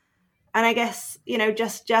 And I guess, you know,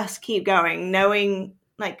 just keep going, knowing,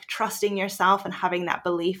 like, trusting yourself and having that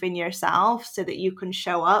belief in yourself so that you can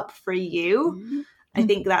show up for you. I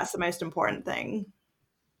think that's the most important thing.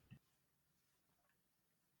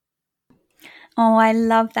 Oh, I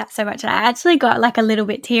love that so much. And I actually got like a little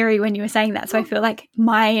bit teary when you were saying that. So I feel like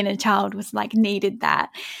my inner child was like needed that.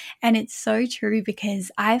 And it's so true,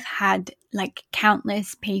 because I've had like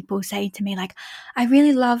countless people say to me like, I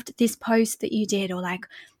really loved this post that you did, or like,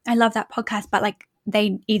 I love that podcast, but like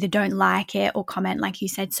they either don't like it or comment, like you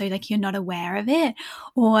said, so like you're not aware of it.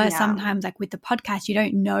 Or sometimes like with the podcast, you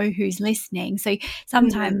don't know who's listening. So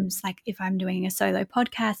sometimes like if I'm doing a solo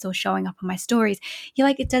podcast or showing up on my stories, you're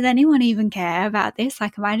like, does anyone even care about this?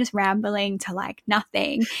 Like, am I just rambling to like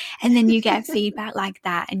nothing? And then you get feedback like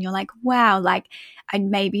that and you're like, wow, like I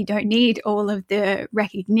maybe don't need all of the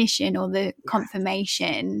recognition or the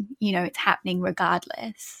confirmation, you know, it's happening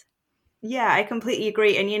regardless. Yeah, I completely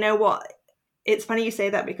agree. And you know what? It's funny you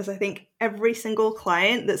say that, because I think every single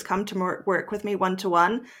client that's come to work with me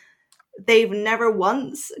one-to-one, they've never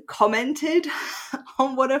once commented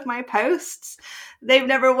on one of my posts. They've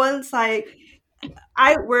never once like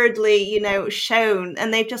outwardly, you know, shown,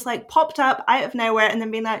 and they've just like popped up out of nowhere and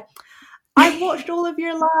then been like, I've watched all of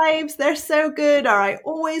your lives, they're so good, or I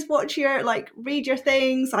always watch your, like, read your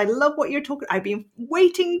things, I love what you're talking, I've been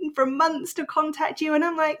waiting for months to contact you. And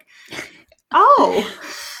I'm like, oh,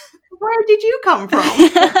 where did you come from?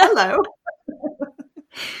 Hello.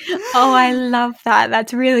 Oh, I love that.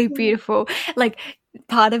 That's really beautiful. Like,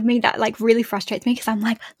 part of me that like really frustrates me, because I'm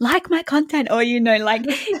like my content, or you know, like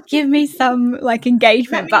give me some like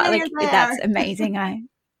engagement. But like that's amazing.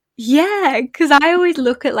 Because I always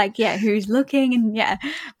look at like, who's looking, and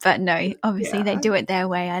but no, obviously they do it their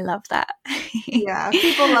way. I love that.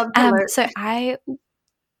 People love to look. So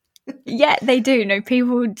they do. No,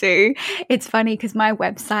 people do. It's funny because my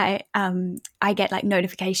website, I get like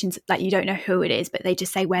notifications like you don't know who it is, but they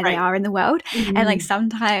just say where they are in the world. And like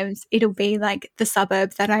sometimes it'll be like the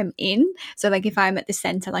suburb that I'm in. So like if I'm at the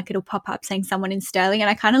center, like it'll pop up saying someone in Stirling, and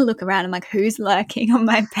I kind of look around and I'm like, who's lurking on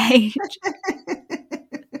my page?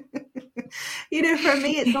 You know, for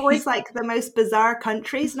me, it's always like the most bizarre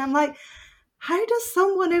countries. And I'm like, how does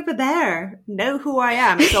someone over there know who I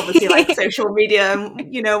am? It's obviously like social media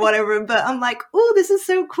and, you know, whatever. But I'm like, oh, this is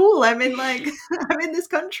so cool. I'm in this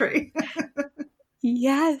country.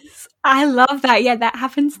 Yes, I love that. Yeah, that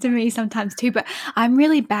happens to me sometimes too. But I'm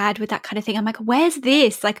really bad with that kind of thing. I'm like, where's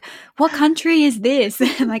this? Like, what country is this?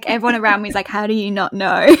 And like everyone around me is like, how do you not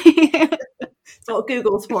know? That's what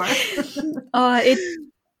Google's for.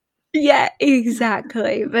 Yeah,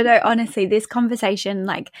 exactly. But no, honestly, this conversation,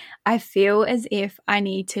 like, I feel as if I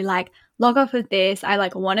need to like log off of this. I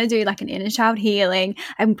like want to do like an inner child healing.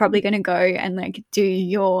 I'm probably going to go and like do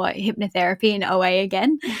your hypnotherapy in OA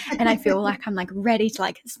again. And I feel like I'm like ready to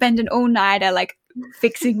like spend an all-nighter like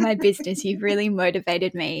fixing my business. You've really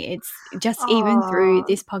motivated me. It's just even through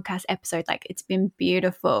this podcast episode, like it's been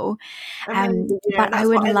beautiful. But I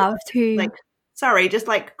would love to. Like, just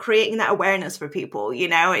like creating that awareness for people, you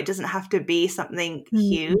know, it doesn't have to be something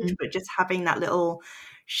huge, but just having that little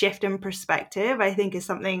shift in perspective, I think is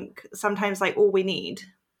something sometimes like all we need.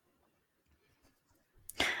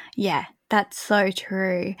 Yeah, that's so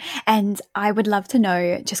true. And I would love to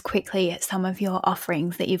know just quickly some of your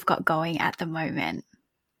offerings that you've got going at the moment.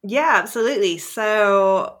 Yeah, absolutely.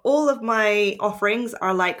 So all of my offerings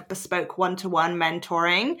are like bespoke one-to-one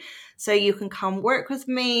mentoring. So you can come work with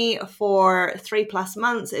me for 3+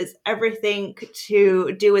 months. It's everything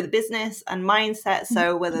to do with business and mindset.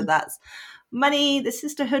 So whether that's money, the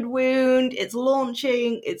sisterhood wound, it's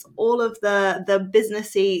launching, it's all of the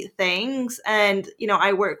businessy things. And, you know,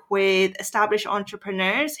 I work with established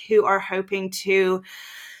entrepreneurs who are hoping to,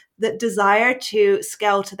 that desire to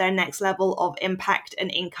scale to their next level of impact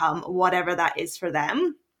and income, whatever that is for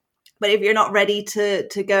them. But if you're not ready to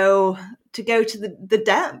go to the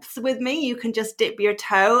depths with me, you can just dip your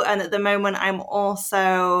toe. And at the moment, I'm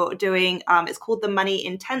also doing, it's called the Money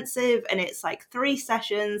Intensive, and it's like 3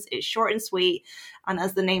 sessions. It's short and sweet. And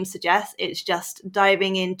as the name suggests, it's just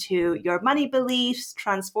diving into your money beliefs,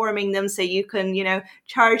 transforming them so you can, you know,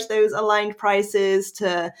 charge those aligned prices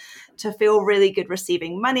to feel really good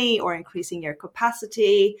receiving money or increasing your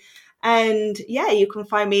capacity. And yeah, you can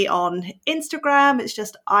find me on Instagram. It's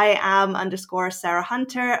just I am_Sarah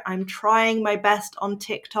Hunter. I'm trying my best on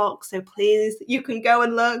TikTok. So please, you can go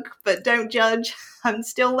and look, but don't judge. I'm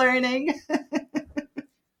still learning.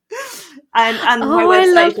 and my website,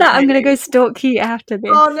 I love that. I'm going to go stalk you after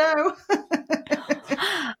this. Oh, no.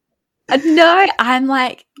 No, I'm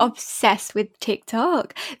like obsessed with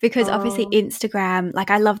TikTok because obviously Instagram,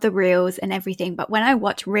 like I love the reels and everything. But when I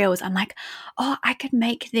watch reels, I'm like, oh, I could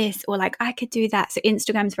make this, or like I could do that. So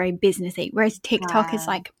Instagram's very businessy, whereas TikTok is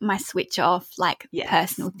like my switch off, like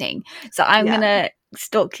personal thing. So I'm going to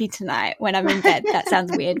stalk you tonight when I'm in bed. That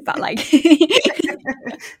sounds weird, but like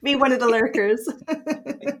be one of the lurkers.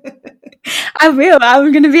 I will.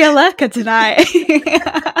 I'm going to be a lurker tonight.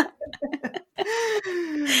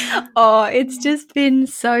 Oh, it's just been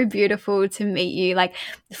so beautiful to meet you, like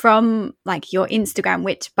from like your Instagram,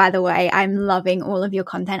 which by the way, I'm loving all of your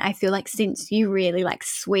content. I feel like since you really like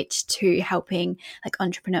switched to helping like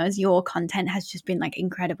entrepreneurs, your content has just been like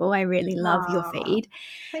incredible. I really love your feed.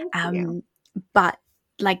 Thank you. But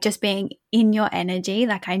like just being in your energy,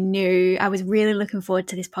 like I knew I was really looking forward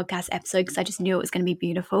to this podcast episode because I just knew it was going to be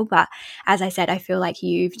beautiful. But as I said, I feel like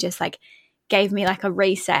you've just like gave me like a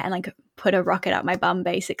reset and like put a rocket up my bum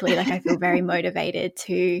basically. Like I feel very motivated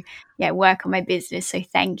to work on my business. So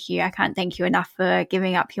thank you. I can't thank you enough for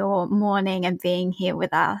giving up your morning and being here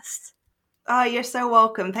with us. Oh, you're so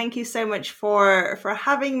welcome. Thank you so much for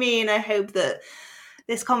having me. And I hope that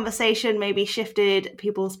this conversation maybe shifted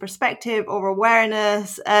people's perspective or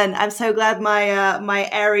awareness. And I'm so glad my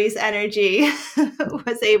Aries energy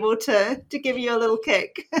was able to give you a little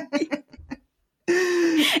kick.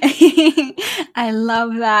 I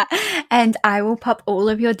love that. And I will pop all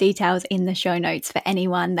of your details in the show notes for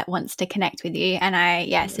anyone that wants to connect with you. And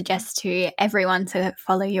I suggest to everyone to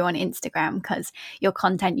follow you on Instagram because your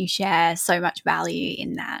content, you share so much value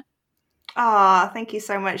in that. Oh, thank you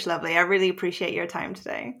so much, lovely. I really appreciate your time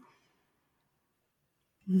today.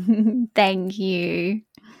 Thank you.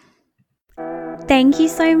 Thank you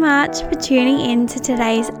so much for tuning in to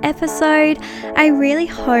today's episode. I really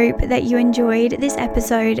hope that you enjoyed this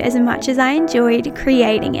episode as much as I enjoyed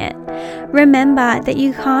creating it. Remember that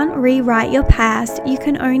you can't rewrite your past, you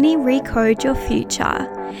can only recode your future.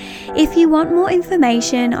 If you want more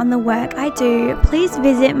information on the work I do, please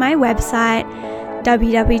visit my website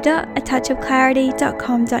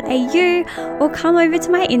www.atouchofclarity.com.au or come over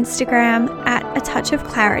to my Instagram at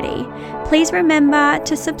atouchofclarity. Please remember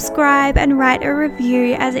to subscribe and write a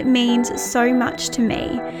review as it means so much to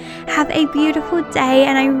me. Have a beautiful day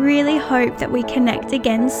and I really hope that we connect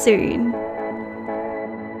again soon.